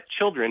don't let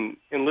children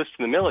enlist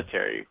in the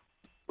military,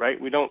 right?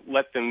 We don't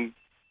let them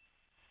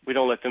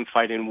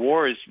fight in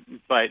wars,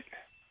 but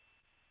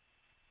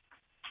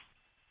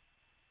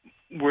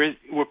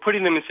we're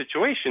putting them in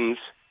situations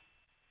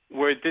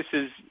where this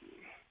is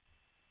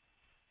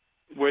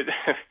where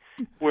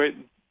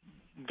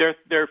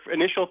their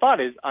initial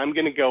thought is, I'm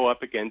going to go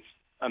up against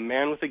a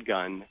man with a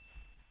gun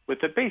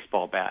with a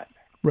baseball bat.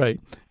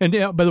 Right. And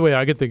by the way,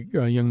 I get the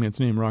young man's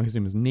name wrong. His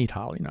name is Nate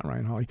Hawley, not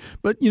Ryan Hawley.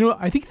 But, you know,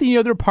 I think the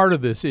other part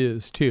of this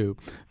is, too,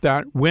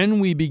 that when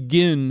we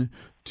begin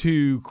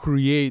to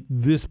create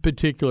this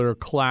particular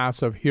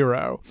class of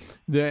hero,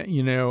 that,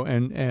 you know,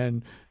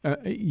 and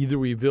either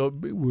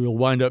we'll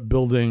wind up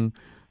building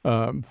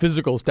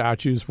physical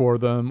statues for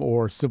them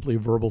or simply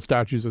verbal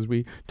statues as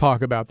we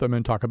talk about them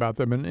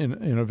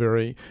in a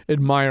very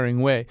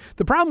admiring way.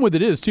 The problem with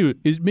it is, too,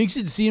 it makes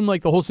it seem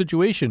like the whole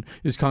situation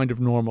is kind of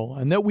normal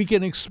and that we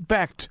can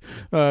expect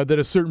that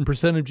a certain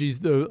percentage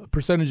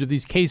of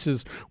these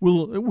cases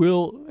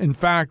will in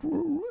fact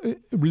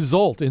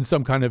result in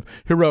some kind of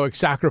heroic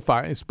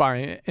sacrifice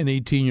by an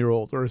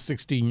 18-year-old or a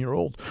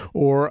 16-year-old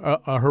or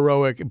a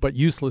heroic but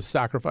useless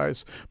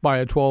sacrifice by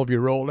a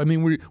 12-year-old. I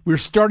mean, we're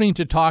starting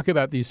to talk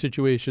about these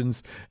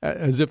situations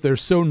as if they're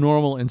so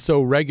normal and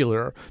so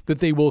regular that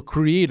they will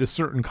create a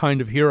certain kind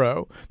of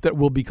hero that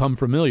we'll become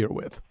familiar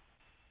with.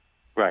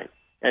 Right.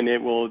 And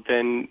it will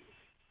then,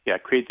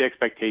 create the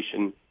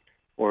expectation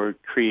or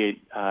it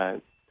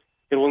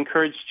will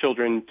encourage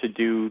children to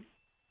do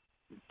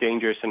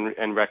dangerous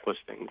and reckless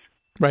things.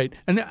 Right.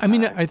 And I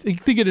mean, I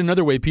think it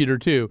another way, Peter,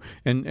 too,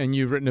 and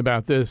you've written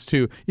about this,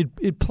 too.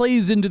 It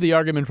plays into the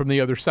argument from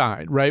the other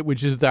side, right,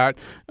 which is that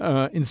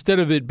instead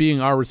of it being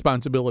our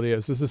responsibility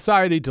as a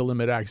society to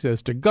limit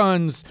access to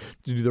guns,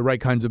 to do the right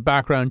kinds of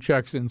background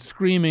checks and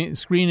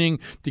screening,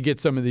 to get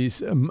some of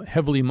these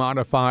heavily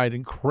modified,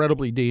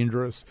 incredibly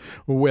dangerous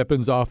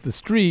weapons off the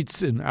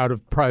streets and out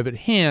of private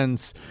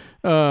hands,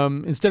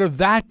 instead of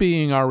that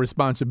being our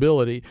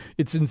responsibility,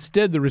 it's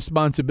instead the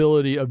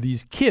responsibility of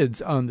these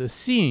kids on the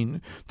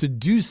scene to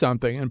do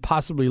something and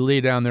possibly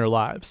lay down their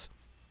lives.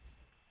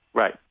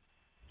 Right.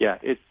 Yeah.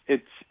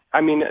 It's.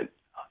 I mean,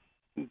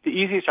 the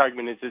easiest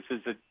argument is this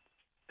is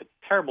a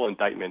terrible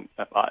indictment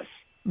of us.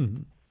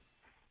 Mm-hmm.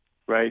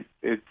 Right.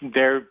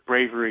 Their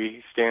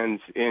bravery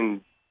stands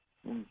in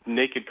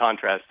naked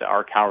contrast to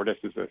our cowardice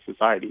as a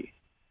society.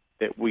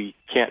 That we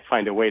can't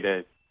find a way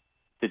to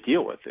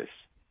deal with this.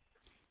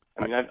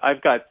 I mean,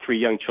 I've got 3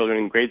 young children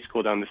in grade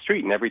school down the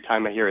street, and every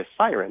time I hear a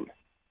siren,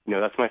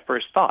 that's my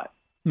first thought.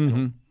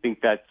 Mm-hmm.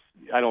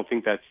 I don't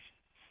think that's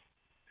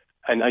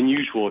an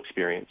unusual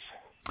experience.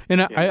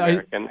 And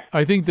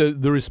I think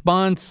the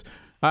response.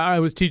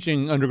 I was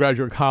teaching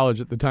undergraduate college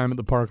at the time of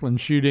the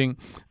Parkland shooting,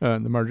 the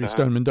Marjorie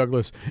Stoneman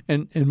Douglas,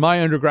 and my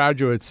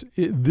undergraduates,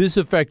 this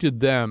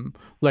affected them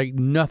like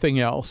nothing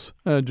else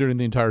during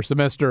the entire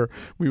semester.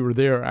 We were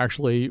there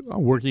actually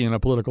working in a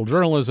political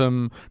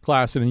journalism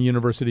class in a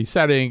university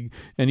setting,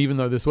 and even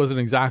though this wasn't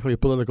exactly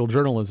political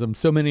journalism,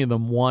 so many of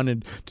them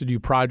wanted to do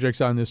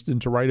projects on this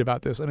and to write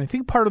about this. And I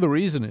think part of the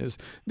reason is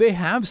they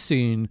have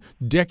seen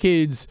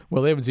decades,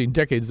 well, they haven't seen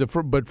decades,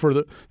 but for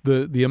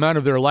the amount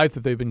of their life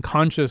that they've been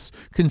conscious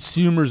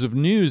consumers of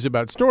news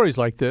about stories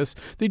like this,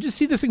 they just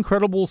see this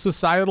incredible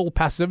societal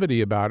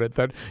passivity about it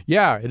that,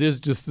 it is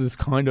just this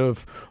kind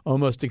of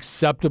almost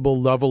acceptable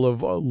level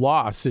of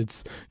loss.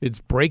 It's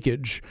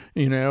breakage,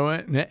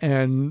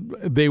 and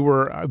they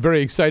were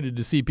very excited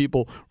to see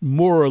people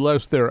more or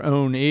less their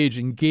own age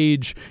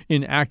engage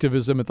in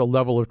activism at the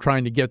level of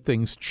trying to get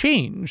things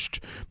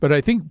changed. But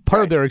I think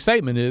part of their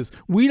excitement is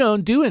we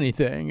don't do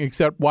anything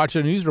except watch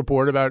a news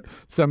report about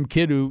some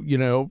kid who,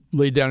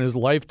 laid down his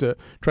life to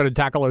try to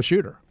tackle a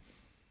shooter.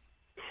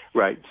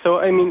 Right. So,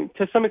 I mean,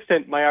 to some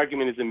extent, my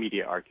argument is a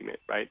media argument,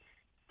 right?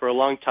 For a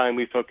long time,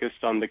 we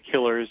focused on the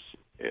killers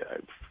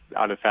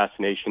out of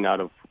fascination, out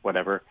of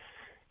whatever,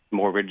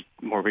 morbid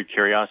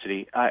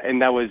curiosity,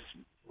 and that was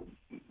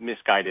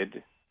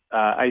misguided.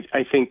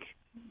 I think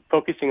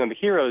focusing on the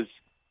heroes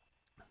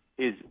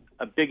is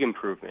a big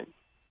improvement,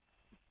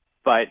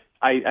 but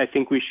I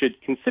think we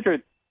should consider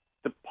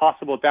the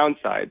possible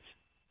downsides.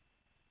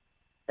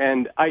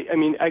 And I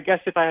mean, I guess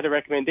if I had a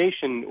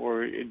recommendation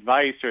or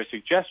advice or a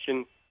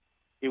suggestion,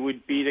 it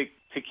would be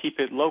to keep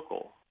it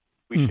local.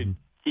 We should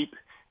keep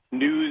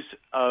news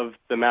of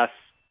the mass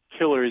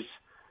killers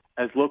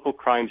as local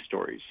crime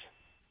stories.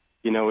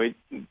 You know,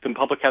 the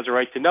public has a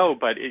right to know,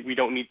 but we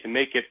don't need to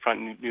make it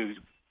front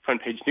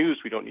page news.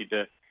 We don't need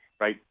to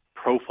write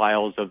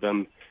profiles of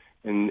them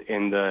in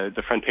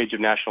the front page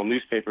of national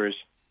newspapers.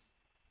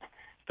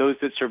 Those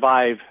that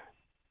survive,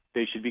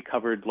 they should be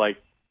covered like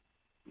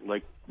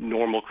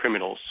normal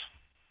criminals,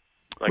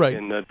 like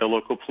in the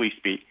local police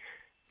beat.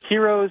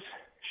 Heroes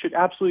should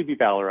absolutely be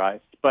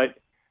valorized, but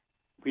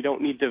we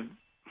don't need to.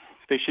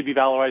 They should be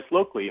valorized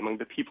locally among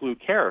the people who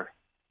care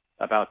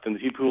about them, the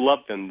people who love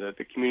them,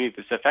 the community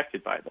that's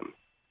affected by them.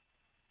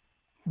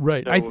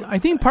 Right. So, I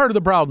think part of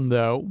the problem,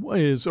 though,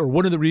 is, or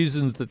one of the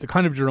reasons that the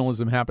kind of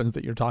journalism happens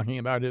that you're talking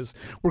about is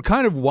we're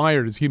kind of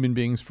wired as human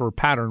beings for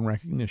pattern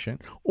recognition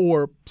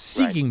or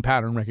seeking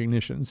pattern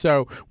recognition.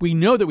 So we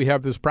know that we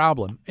have this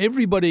problem.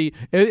 Everybody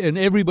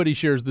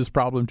shares this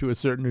problem to a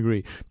certain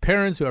degree.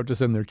 Parents who have to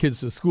send their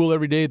kids to school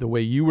every day, the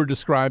way you were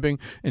describing,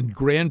 and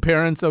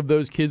grandparents of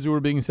those kids who are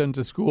being sent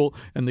to school,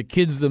 and the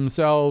kids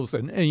themselves,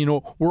 and you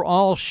know, we're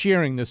all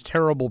sharing this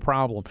terrible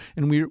problem,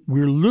 and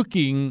we're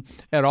looking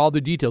at all the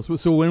details.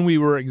 So when we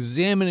were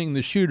examining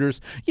the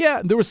shooters,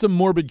 yeah, there was some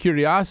morbid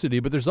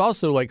curiosity, but there's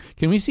also like,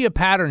 can we see a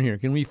pattern here?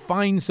 Can we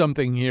find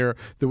something here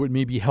that would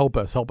maybe help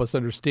us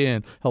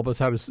understand, help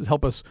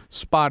us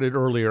spot it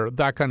earlier,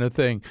 that kind of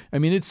thing. I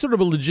mean, it's sort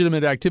of a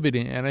legitimate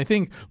activity, and I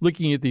think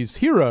looking at these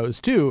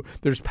heroes too,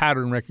 there's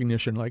pattern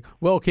recognition. Like,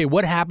 well, okay,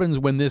 what happens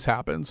when this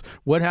happens?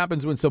 What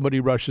happens when somebody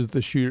rushes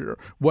the shooter?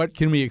 What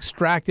can we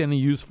extract any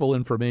useful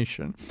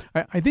information?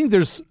 I think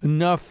there's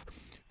enough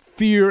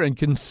fear and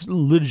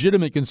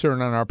legitimate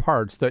concern on our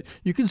parts that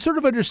you can sort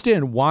of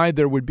understand why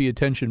there would be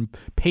attention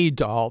paid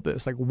to all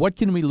this. Like, what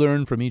can we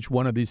learn from each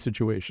one of these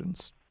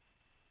situations?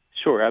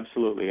 Sure,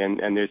 absolutely. And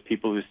there's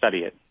people who study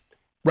it.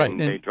 Right. And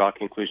they draw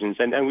conclusions.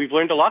 And we've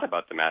learned a lot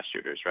about the mass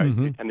shooters, right?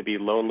 They tend to be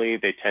lonely.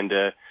 They tend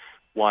to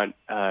want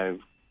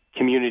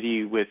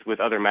community with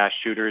other mass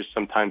shooters.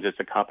 Sometimes it's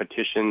a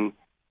competition.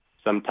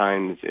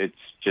 Sometimes it's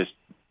just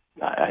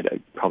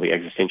probably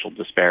existential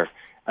despair.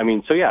 I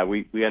mean, so yeah,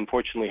 we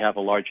unfortunately have a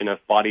large enough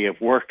body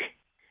of work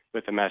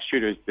with the mass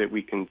shooters that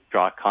we can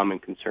draw common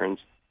concerns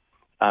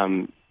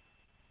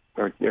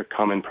or their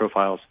common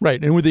profiles.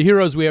 Right. And with the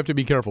heroes, we have to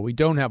be careful. We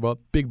don't have a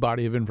big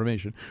body of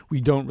information.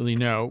 We don't really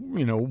know,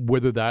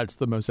 whether that's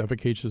the most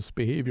efficacious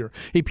behavior.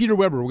 Hey, Peter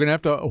Weber, we're going to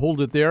have to hold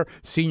it there.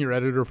 Senior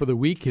editor for the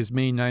week, his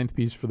May 9th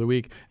piece for the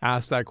week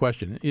asked that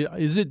question.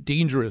 Is it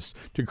dangerous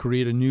to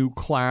create a new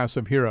class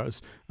of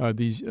heroes,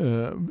 these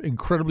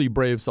incredibly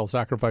brave,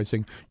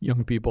 self-sacrificing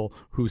young people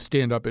who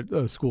stand up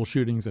at school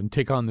shootings and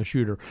take on the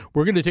shooter?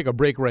 We're going to take a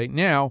break right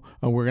now,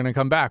 and we're going to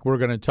come back. We're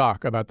going to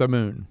talk about the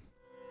moon.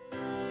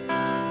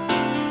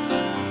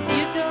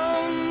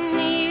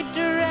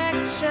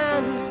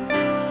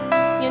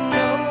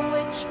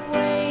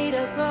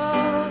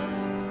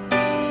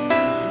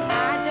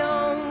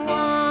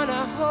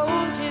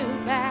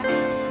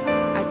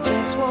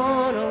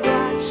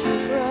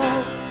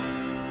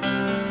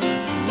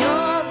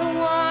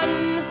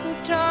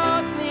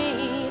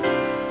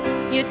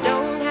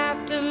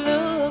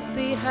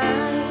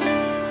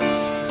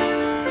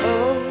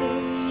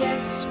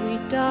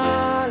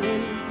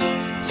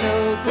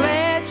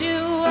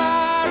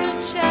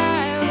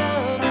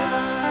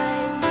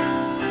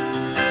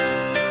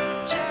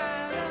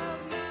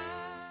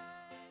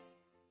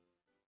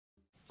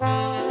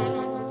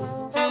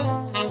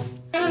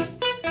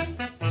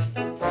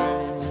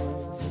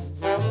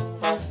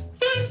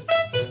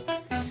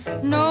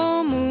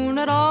 No moon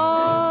at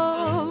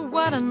all,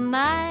 what a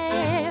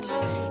night.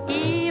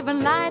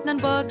 Even lightning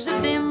bugs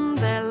have dimmed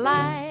their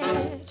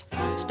light.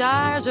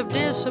 Stars have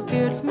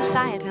disappeared from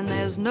sight, and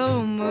there's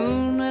no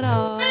moon at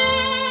all.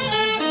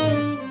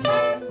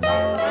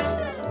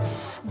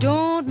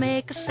 Don't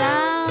make a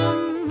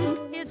sound,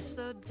 it's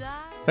so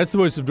dark. That's the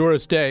voice of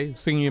Doris Day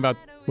singing about,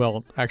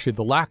 well, actually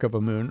the lack of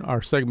a moon.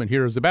 Our segment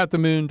here is about the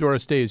moon.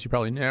 Doris Day, as you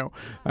probably know,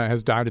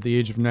 has died at the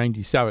age of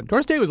 97.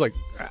 Doris Day was like,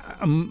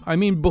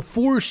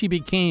 before she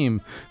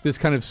became this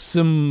kind of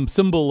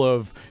symbol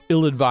of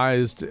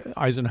ill-advised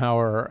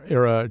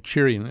Eisenhower-era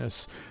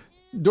cheeriness,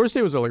 Doris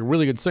Day was a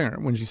really good singer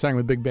when she sang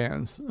with big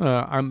bands.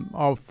 I'm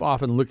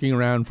often looking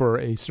around for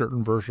a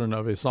certain version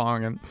of a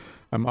song, and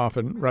I'm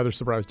often rather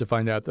surprised to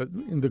find out that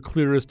the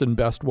clearest and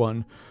best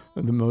one,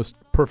 the most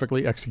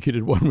perfectly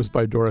executed one, was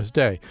by Doris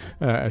Day,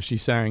 as she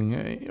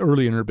sang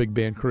early in her big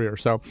band career.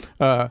 So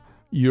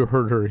you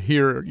heard her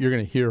here. You're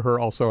going to hear her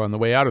also on the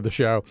way out of the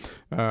show.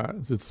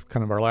 It's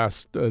kind of our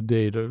last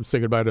day to say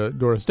goodbye to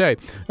Doris Day.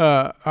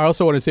 I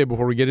also want to say,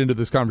 before we get into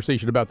this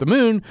conversation about the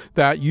moon,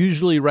 that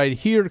usually right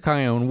here,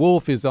 Chion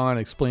Wolf is on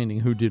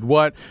explaining who did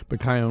what,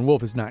 but Chion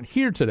Wolf is not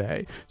here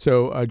today.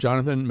 So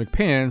Jonathan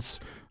McPants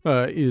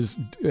is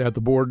at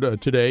the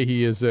board today.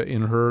 He is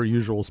in her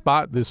usual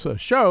spot. This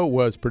show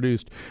was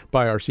produced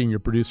by our senior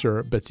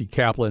producer, Betsy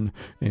Kaplan,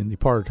 and the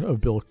part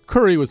of Bill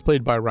Curry was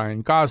played by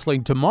Ryan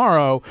Gosling.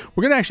 Tomorrow,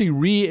 we're going to actually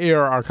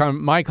re-air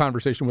my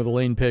conversation with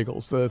Elaine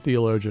Pagels, the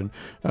theologian.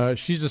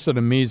 She's just an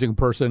amazing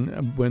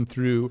person, went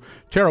through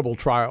terrible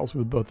trials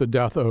with both the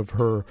death of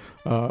her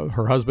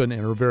husband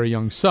and her very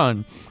young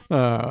son,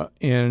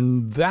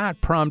 and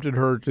that prompted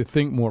her to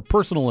think more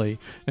personally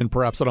and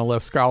perhaps on a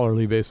less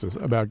scholarly basis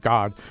about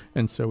God.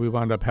 And so we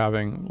wound up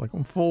having like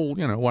a full,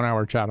 1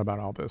 hour chat about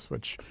all this,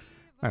 which,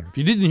 I don't know, if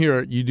you didn't hear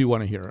it, you do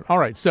want to hear it. All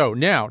right, so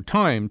now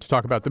time to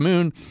talk about the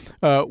moon.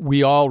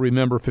 We all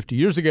remember 50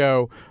 years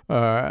ago,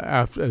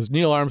 as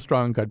Neil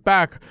Armstrong got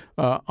back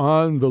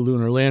on the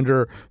lunar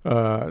lander,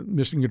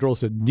 Mission Control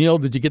said, "Neil,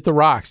 did you get the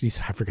rocks?" He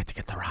said, "I forgot to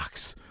get the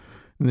rocks."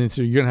 And they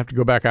said, "You're going to have to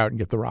go back out and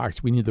get the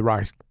rocks. We need the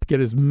rocks.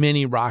 Get as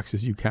many rocks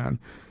as you can."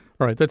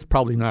 All right, that's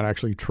probably not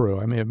actually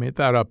true. I may have made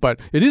that up, but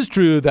it is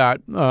true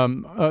that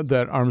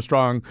that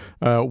Armstrong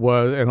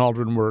and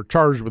Aldrin were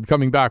charged with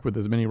coming back with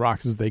as many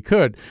rocks as they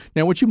could.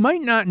 Now, what you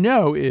might not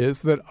know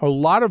is that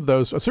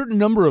a certain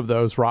number of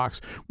those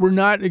rocks were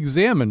not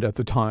examined at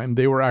the time.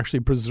 They were actually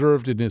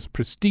preserved in as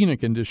pristine a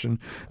condition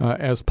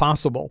as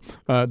possible.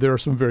 There are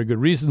some very good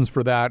reasons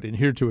for that, and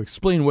here to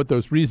explain what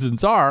those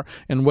reasons are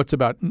and what's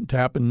about to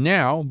happen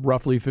now,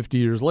 roughly 50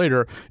 years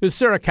later, is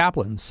Sarah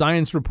Kaplan,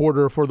 science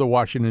reporter for The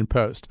Washington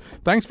Post.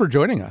 Thanks for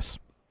joining us.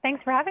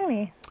 Thanks for having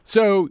me.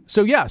 So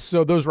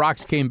those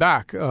rocks came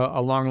back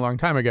a long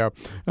time ago,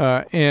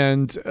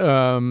 and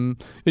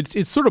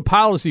it's sort of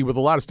policy with a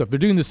lot of stuff. They're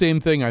doing the same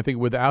thing, I think,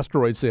 with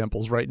asteroid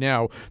samples right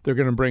now. They're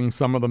going to bring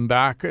some of them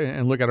back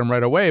and look at them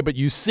right away, but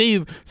you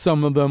save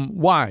some of them.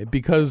 Why?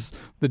 Because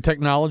the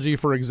technology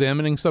for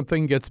examining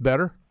something gets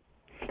better?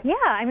 Yeah,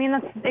 I mean,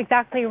 that's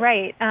exactly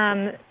right.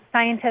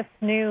 Scientists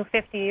knew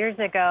 50 years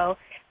ago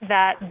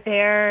that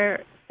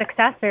their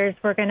successors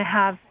were going to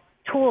have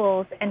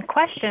tools and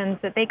questions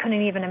that they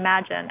couldn't even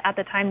imagine at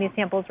the time these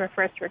samples were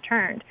first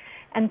returned.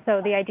 And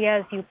so the idea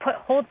is you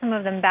hold some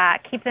of them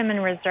back, keep them in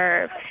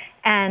reserve,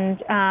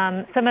 and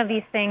some of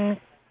these things,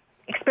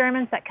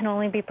 experiments that can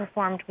only be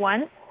performed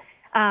once,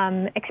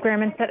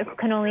 experiments that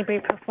can only be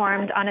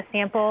performed on a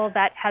sample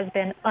that has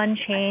been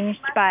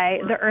unchanged by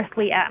the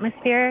earthly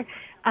atmosphere,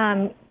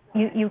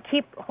 you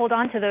hold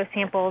on to those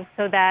samples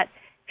so that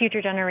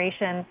future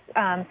generations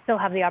still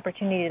have the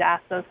opportunity to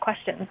ask those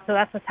questions. So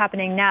that's what's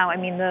happening now. I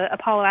mean, the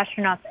Apollo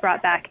astronauts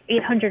brought back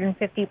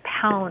 850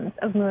 pounds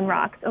of moon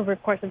rocks over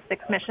the course of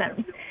 6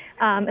 missions.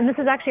 And this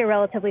is actually a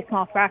relatively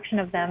small fraction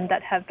of them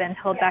that have been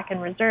held back in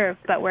reserve,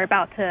 but we're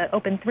about to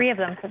open 3 of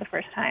them for the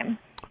first time.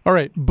 All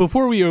right.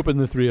 Before we open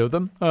the 3 of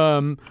them,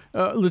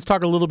 let's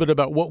talk a little bit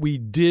about what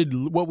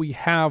we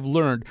have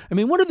learned. I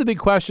mean, one of the big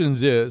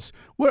questions is,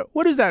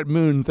 what is that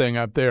moon thing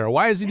up there?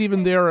 Why is it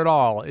even there at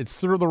all? It's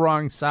sort of the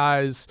wrong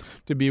size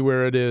to be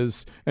where it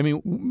is. I mean,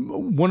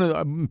 one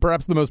of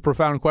perhaps the most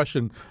profound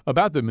question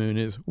about the moon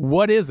is,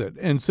 what is it?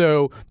 And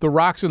so the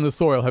rocks in the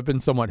soil have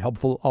been somewhat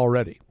helpful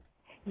already.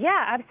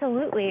 Yeah,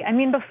 absolutely. I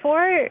mean,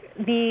 before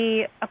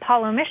the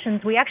Apollo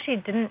missions, we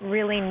actually didn't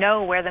really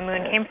know where the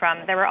moon came from.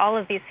 There were all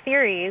of these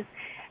theories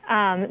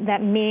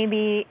that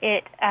maybe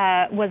it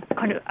was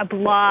kind of a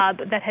blob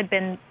that had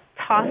been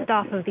tossed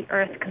off of the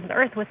Earth because the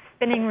Earth was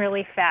spinning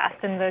really fast,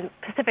 and the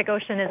Pacific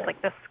Ocean is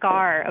like the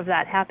scar of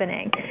that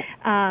happening.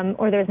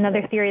 Or there's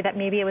another theory that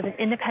maybe it was an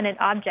independent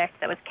object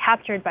that was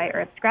captured by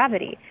Earth's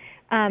gravity.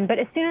 But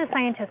as soon as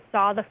scientists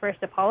saw the first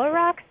Apollo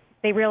rocks,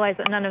 they realized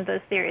that none of those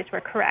theories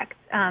were correct.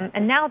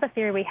 And now the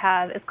theory we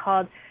have is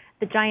called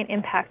the giant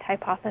impact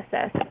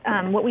hypothesis.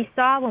 What we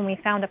saw when we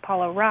found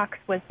Apollo rocks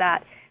was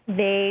that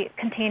they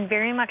contain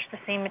very much the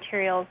same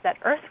materials that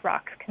Earth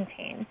rocks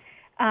contain.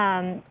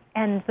 And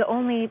the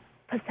only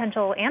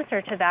potential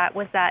answer to that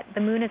was that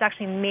the moon is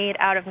actually made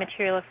out of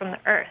material from the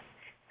Earth.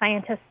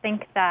 Scientists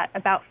think that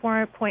about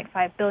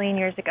 4.5 billion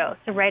years ago,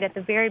 so right at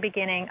the very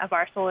beginning of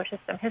our solar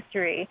system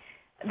history,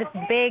 this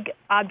big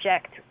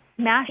object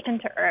smashed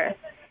into Earth,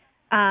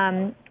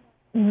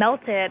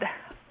 melted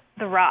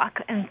the rock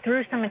and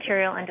threw some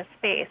material into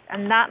space,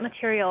 and that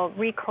material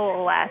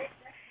recoalesced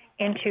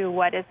into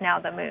what is now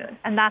the moon.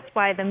 And that's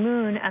why the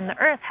moon and the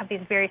Earth have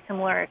these very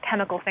similar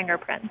chemical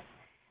fingerprints.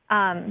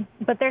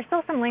 But there's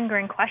still some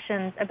lingering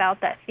questions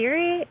about that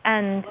theory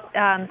and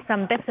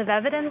some bits of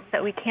evidence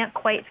that we can't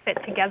quite fit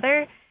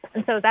together.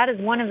 And so that is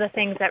one of the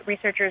things that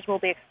researchers will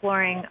be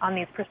exploring on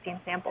these pristine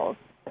samples.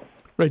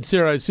 Right,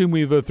 Sarah, I assume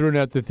we've thrown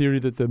out the theory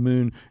that the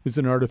moon is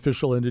an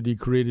artificial entity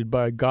created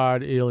by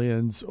God,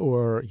 aliens,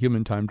 or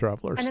human time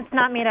travelers. And it's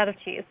not made out of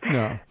cheese.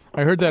 No.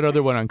 I heard that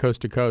other one on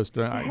Coast to Coast.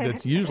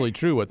 That's usually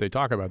true what they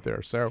talk about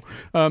there. So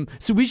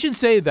so we should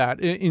say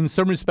that in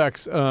some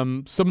respects,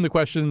 some of the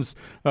questions,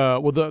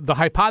 the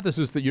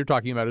hypothesis that you're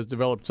talking about is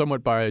developed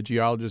somewhat by a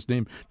geologist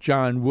named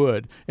John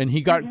Wood, and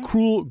he got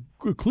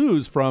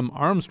clues from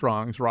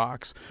Armstrong's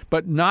rocks,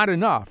 but not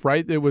enough,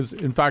 right? It was,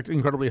 in fact,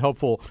 incredibly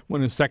helpful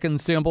when a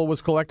second sample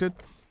was collected?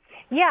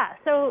 Yeah,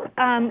 so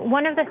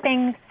one of the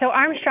things, so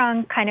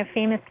Armstrong kind of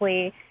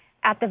famously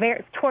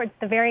towards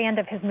the very end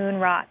of his moon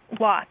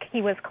walk,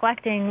 he was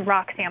collecting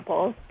rock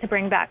samples to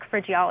bring back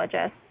for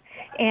geologists.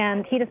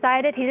 And he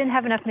decided he didn't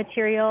have enough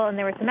material and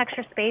there was some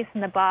extra space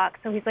in the box.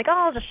 So he's like,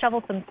 I'll just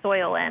shovel some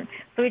soil in.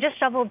 So he just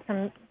shoveled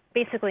some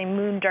basically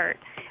moon dirt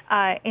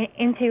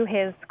into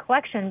his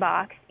collection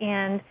box.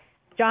 And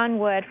John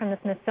Wood from the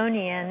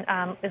Smithsonian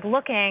is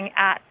looking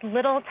at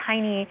little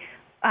tiny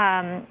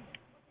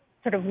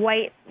sort of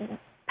white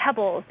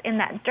pebbles in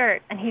that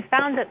dirt. And he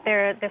found that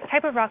there's this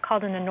type of rock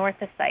called an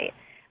anorthosite.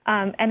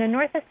 And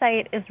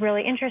anorthosite is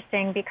really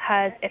interesting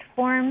because it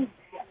forms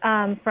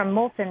from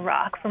molten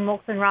rock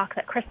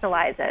that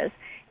crystallizes.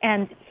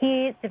 And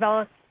he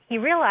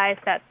realized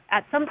that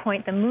at some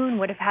point the moon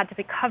would have had to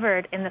be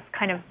covered in this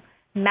kind of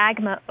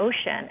magma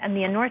ocean, and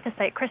the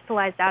anorthosite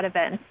crystallized out of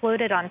it and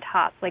floated on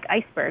top, like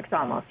icebergs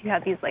almost. You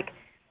have these like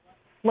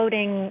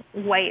floating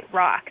white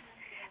rocks.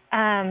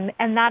 And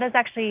that has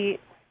actually,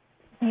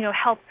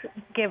 helped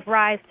give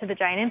rise to the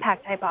giant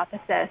impact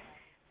hypothesis.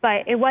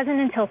 But it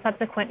wasn't until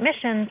subsequent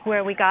missions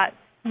where we got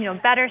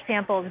better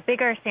samples,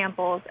 bigger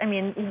samples. I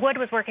mean, Wood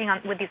was working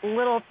with these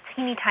little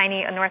teeny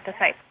tiny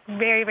anorthosites,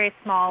 very, very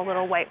small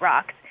little white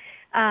rocks.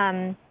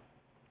 And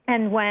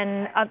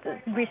when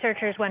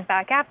researchers went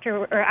back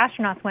or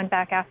astronauts went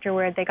back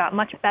afterward, they got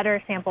much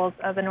better samples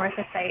of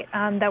anorthosite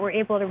that were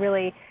able to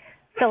really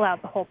fill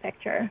out the whole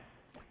picture.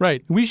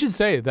 Right. We should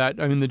say that,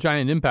 the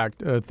giant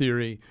impact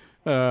theory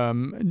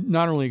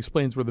not only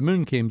explains where the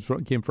moon came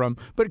from,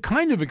 but it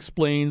kind of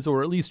explains,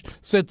 or at least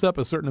sets up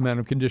a certain amount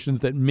of conditions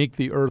that make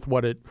the Earth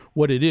what it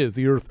is.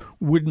 The Earth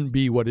wouldn't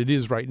be what it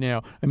is right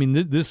now.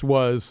 This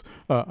was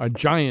a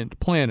giant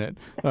planet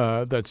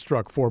that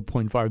struck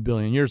 4.5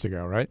 billion years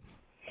ago, right?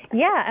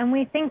 Yeah, and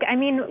we think,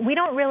 we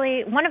don't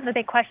really, one of the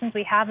big questions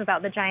we have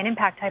about the giant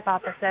impact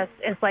hypothesis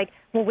is like,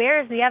 well, where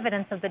is the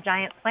evidence of the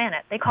giant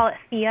planet? They call it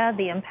Theia,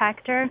 the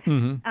impactor.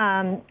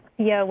 Mm-hmm.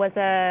 Theia was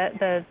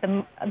the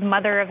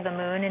mother of the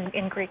moon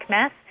in Greek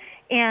myth,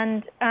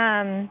 and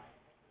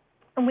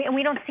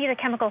we don't see the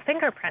chemical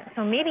fingerprint.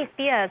 So maybe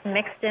Theia is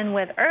mixed in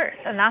with Earth,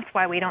 and that's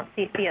why we don't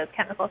see Theia's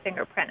chemical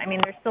fingerprint.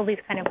 There's still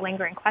these kind of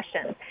lingering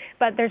questions.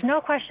 But there's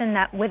no question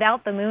that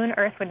without the moon,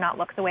 Earth would not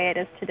look the way it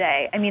is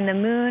today. The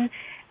moon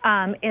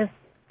is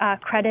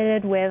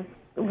credited with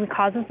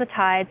causes the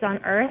tides on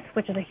Earth,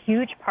 which is a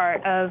huge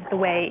part of the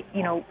way,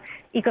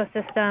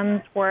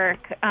 ecosystems work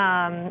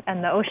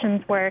and the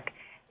oceans work.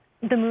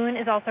 The moon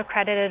is also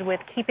credited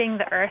with keeping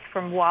the Earth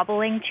from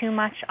wobbling too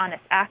much on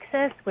its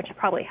axis, which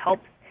probably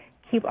helps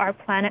keep our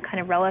planet kind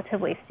of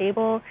relatively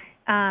stable.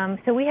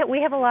 So we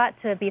have a lot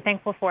to be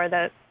thankful for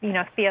that,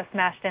 Theia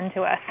smashed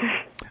into us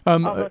all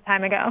the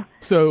time ago.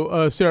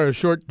 So, Sarah,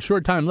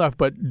 short time left,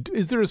 but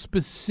is there a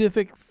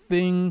specific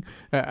thing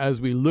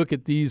as we look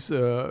at these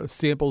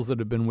samples that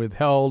have been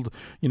withheld,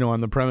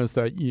 on the premise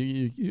that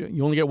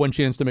you only get one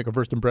chance to make a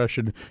first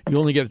impression, you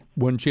only get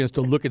one chance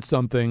to look at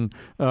something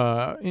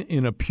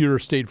in a pure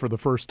state for the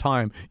first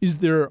time.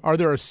 Are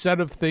there a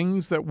set of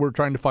things that we're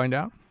trying to find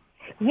out?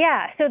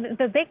 Yeah, so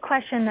the big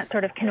question that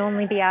sort of can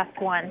only be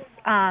asked once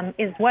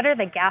is what are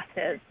the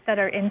gases that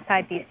are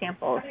inside these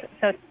samples?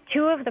 So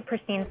two of the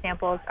pristine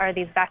samples are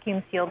these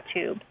vacuum-sealed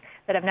tubes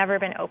that have never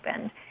been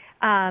opened.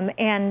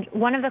 And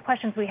one of the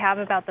questions we have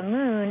about the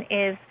moon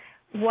is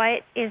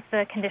what is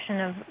the condition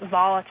of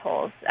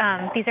volatiles?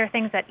 These are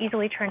things that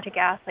easily turn to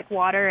gas, like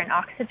water and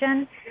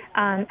oxygen.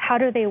 How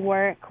do they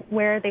work?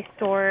 Where are they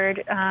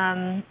stored?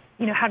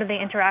 How do they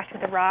interact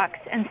with the rocks?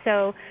 And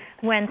so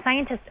when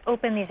scientists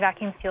open these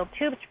vacuum-sealed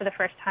tubes for the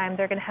first time,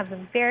 they're going to have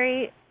a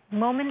very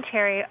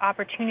momentary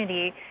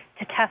opportunity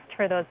to test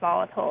for those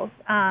volatiles.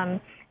 And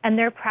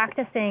they're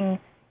going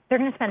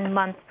to spend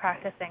months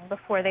practicing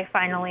before they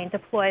finally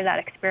deploy that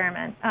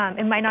experiment.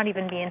 It might not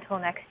even be until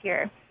next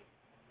year.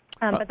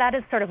 But that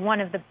is sort of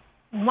one of the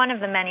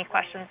many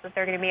questions that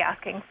they're going to be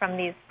asking from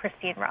these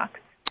pristine rocks.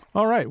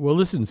 All right. Well,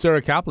 listen,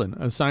 Sarah Kaplan,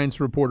 a science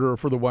reporter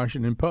for the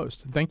Washington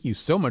Post. Thank you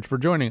so much for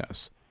joining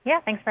us. Yeah,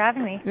 thanks for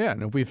having me. Yeah,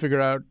 and if we figure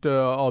out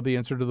all the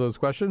answer to those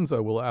questions,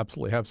 we'll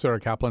absolutely have Sarah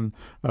Kaplan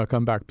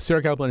come back.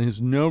 Sarah Kaplan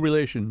is no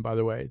relation, by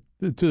the way,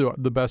 to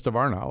the best of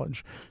our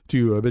knowledge,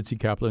 to Bitsy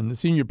Kaplan, the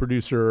senior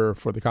producer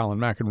for the Colin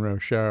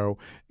McEnroe Show,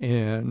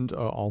 and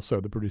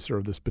also the producer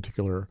of this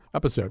particular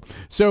episode.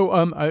 So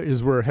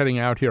as we're heading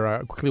out here, I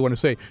quickly want to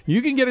say,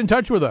 you can get in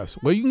touch with us.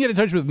 Well, you can get in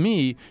touch with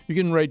me. You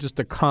can write just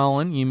to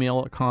Colin,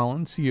 email at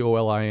Colin,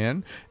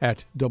 COLIN,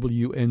 at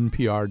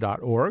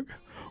WNPR.org.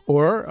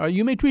 Or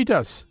you may tweet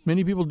us.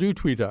 Many people do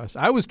tweet us.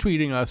 I was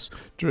tweeting us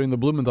during the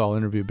Blumenthal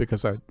interview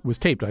because I was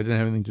taped. I didn't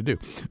have anything to do.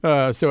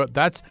 So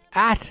that's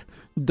at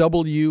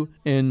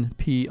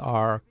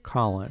WNPR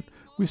Colin.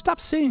 We've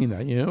stopped saying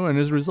that, and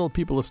as a result,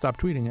 people have stopped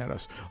tweeting at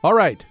us. All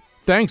right.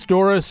 Thanks,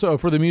 Doris,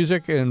 for the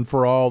music and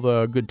for all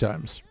the good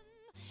times.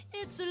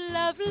 It's a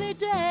lovely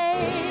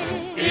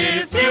day.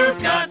 If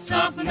you've got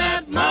something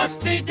that must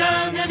be done,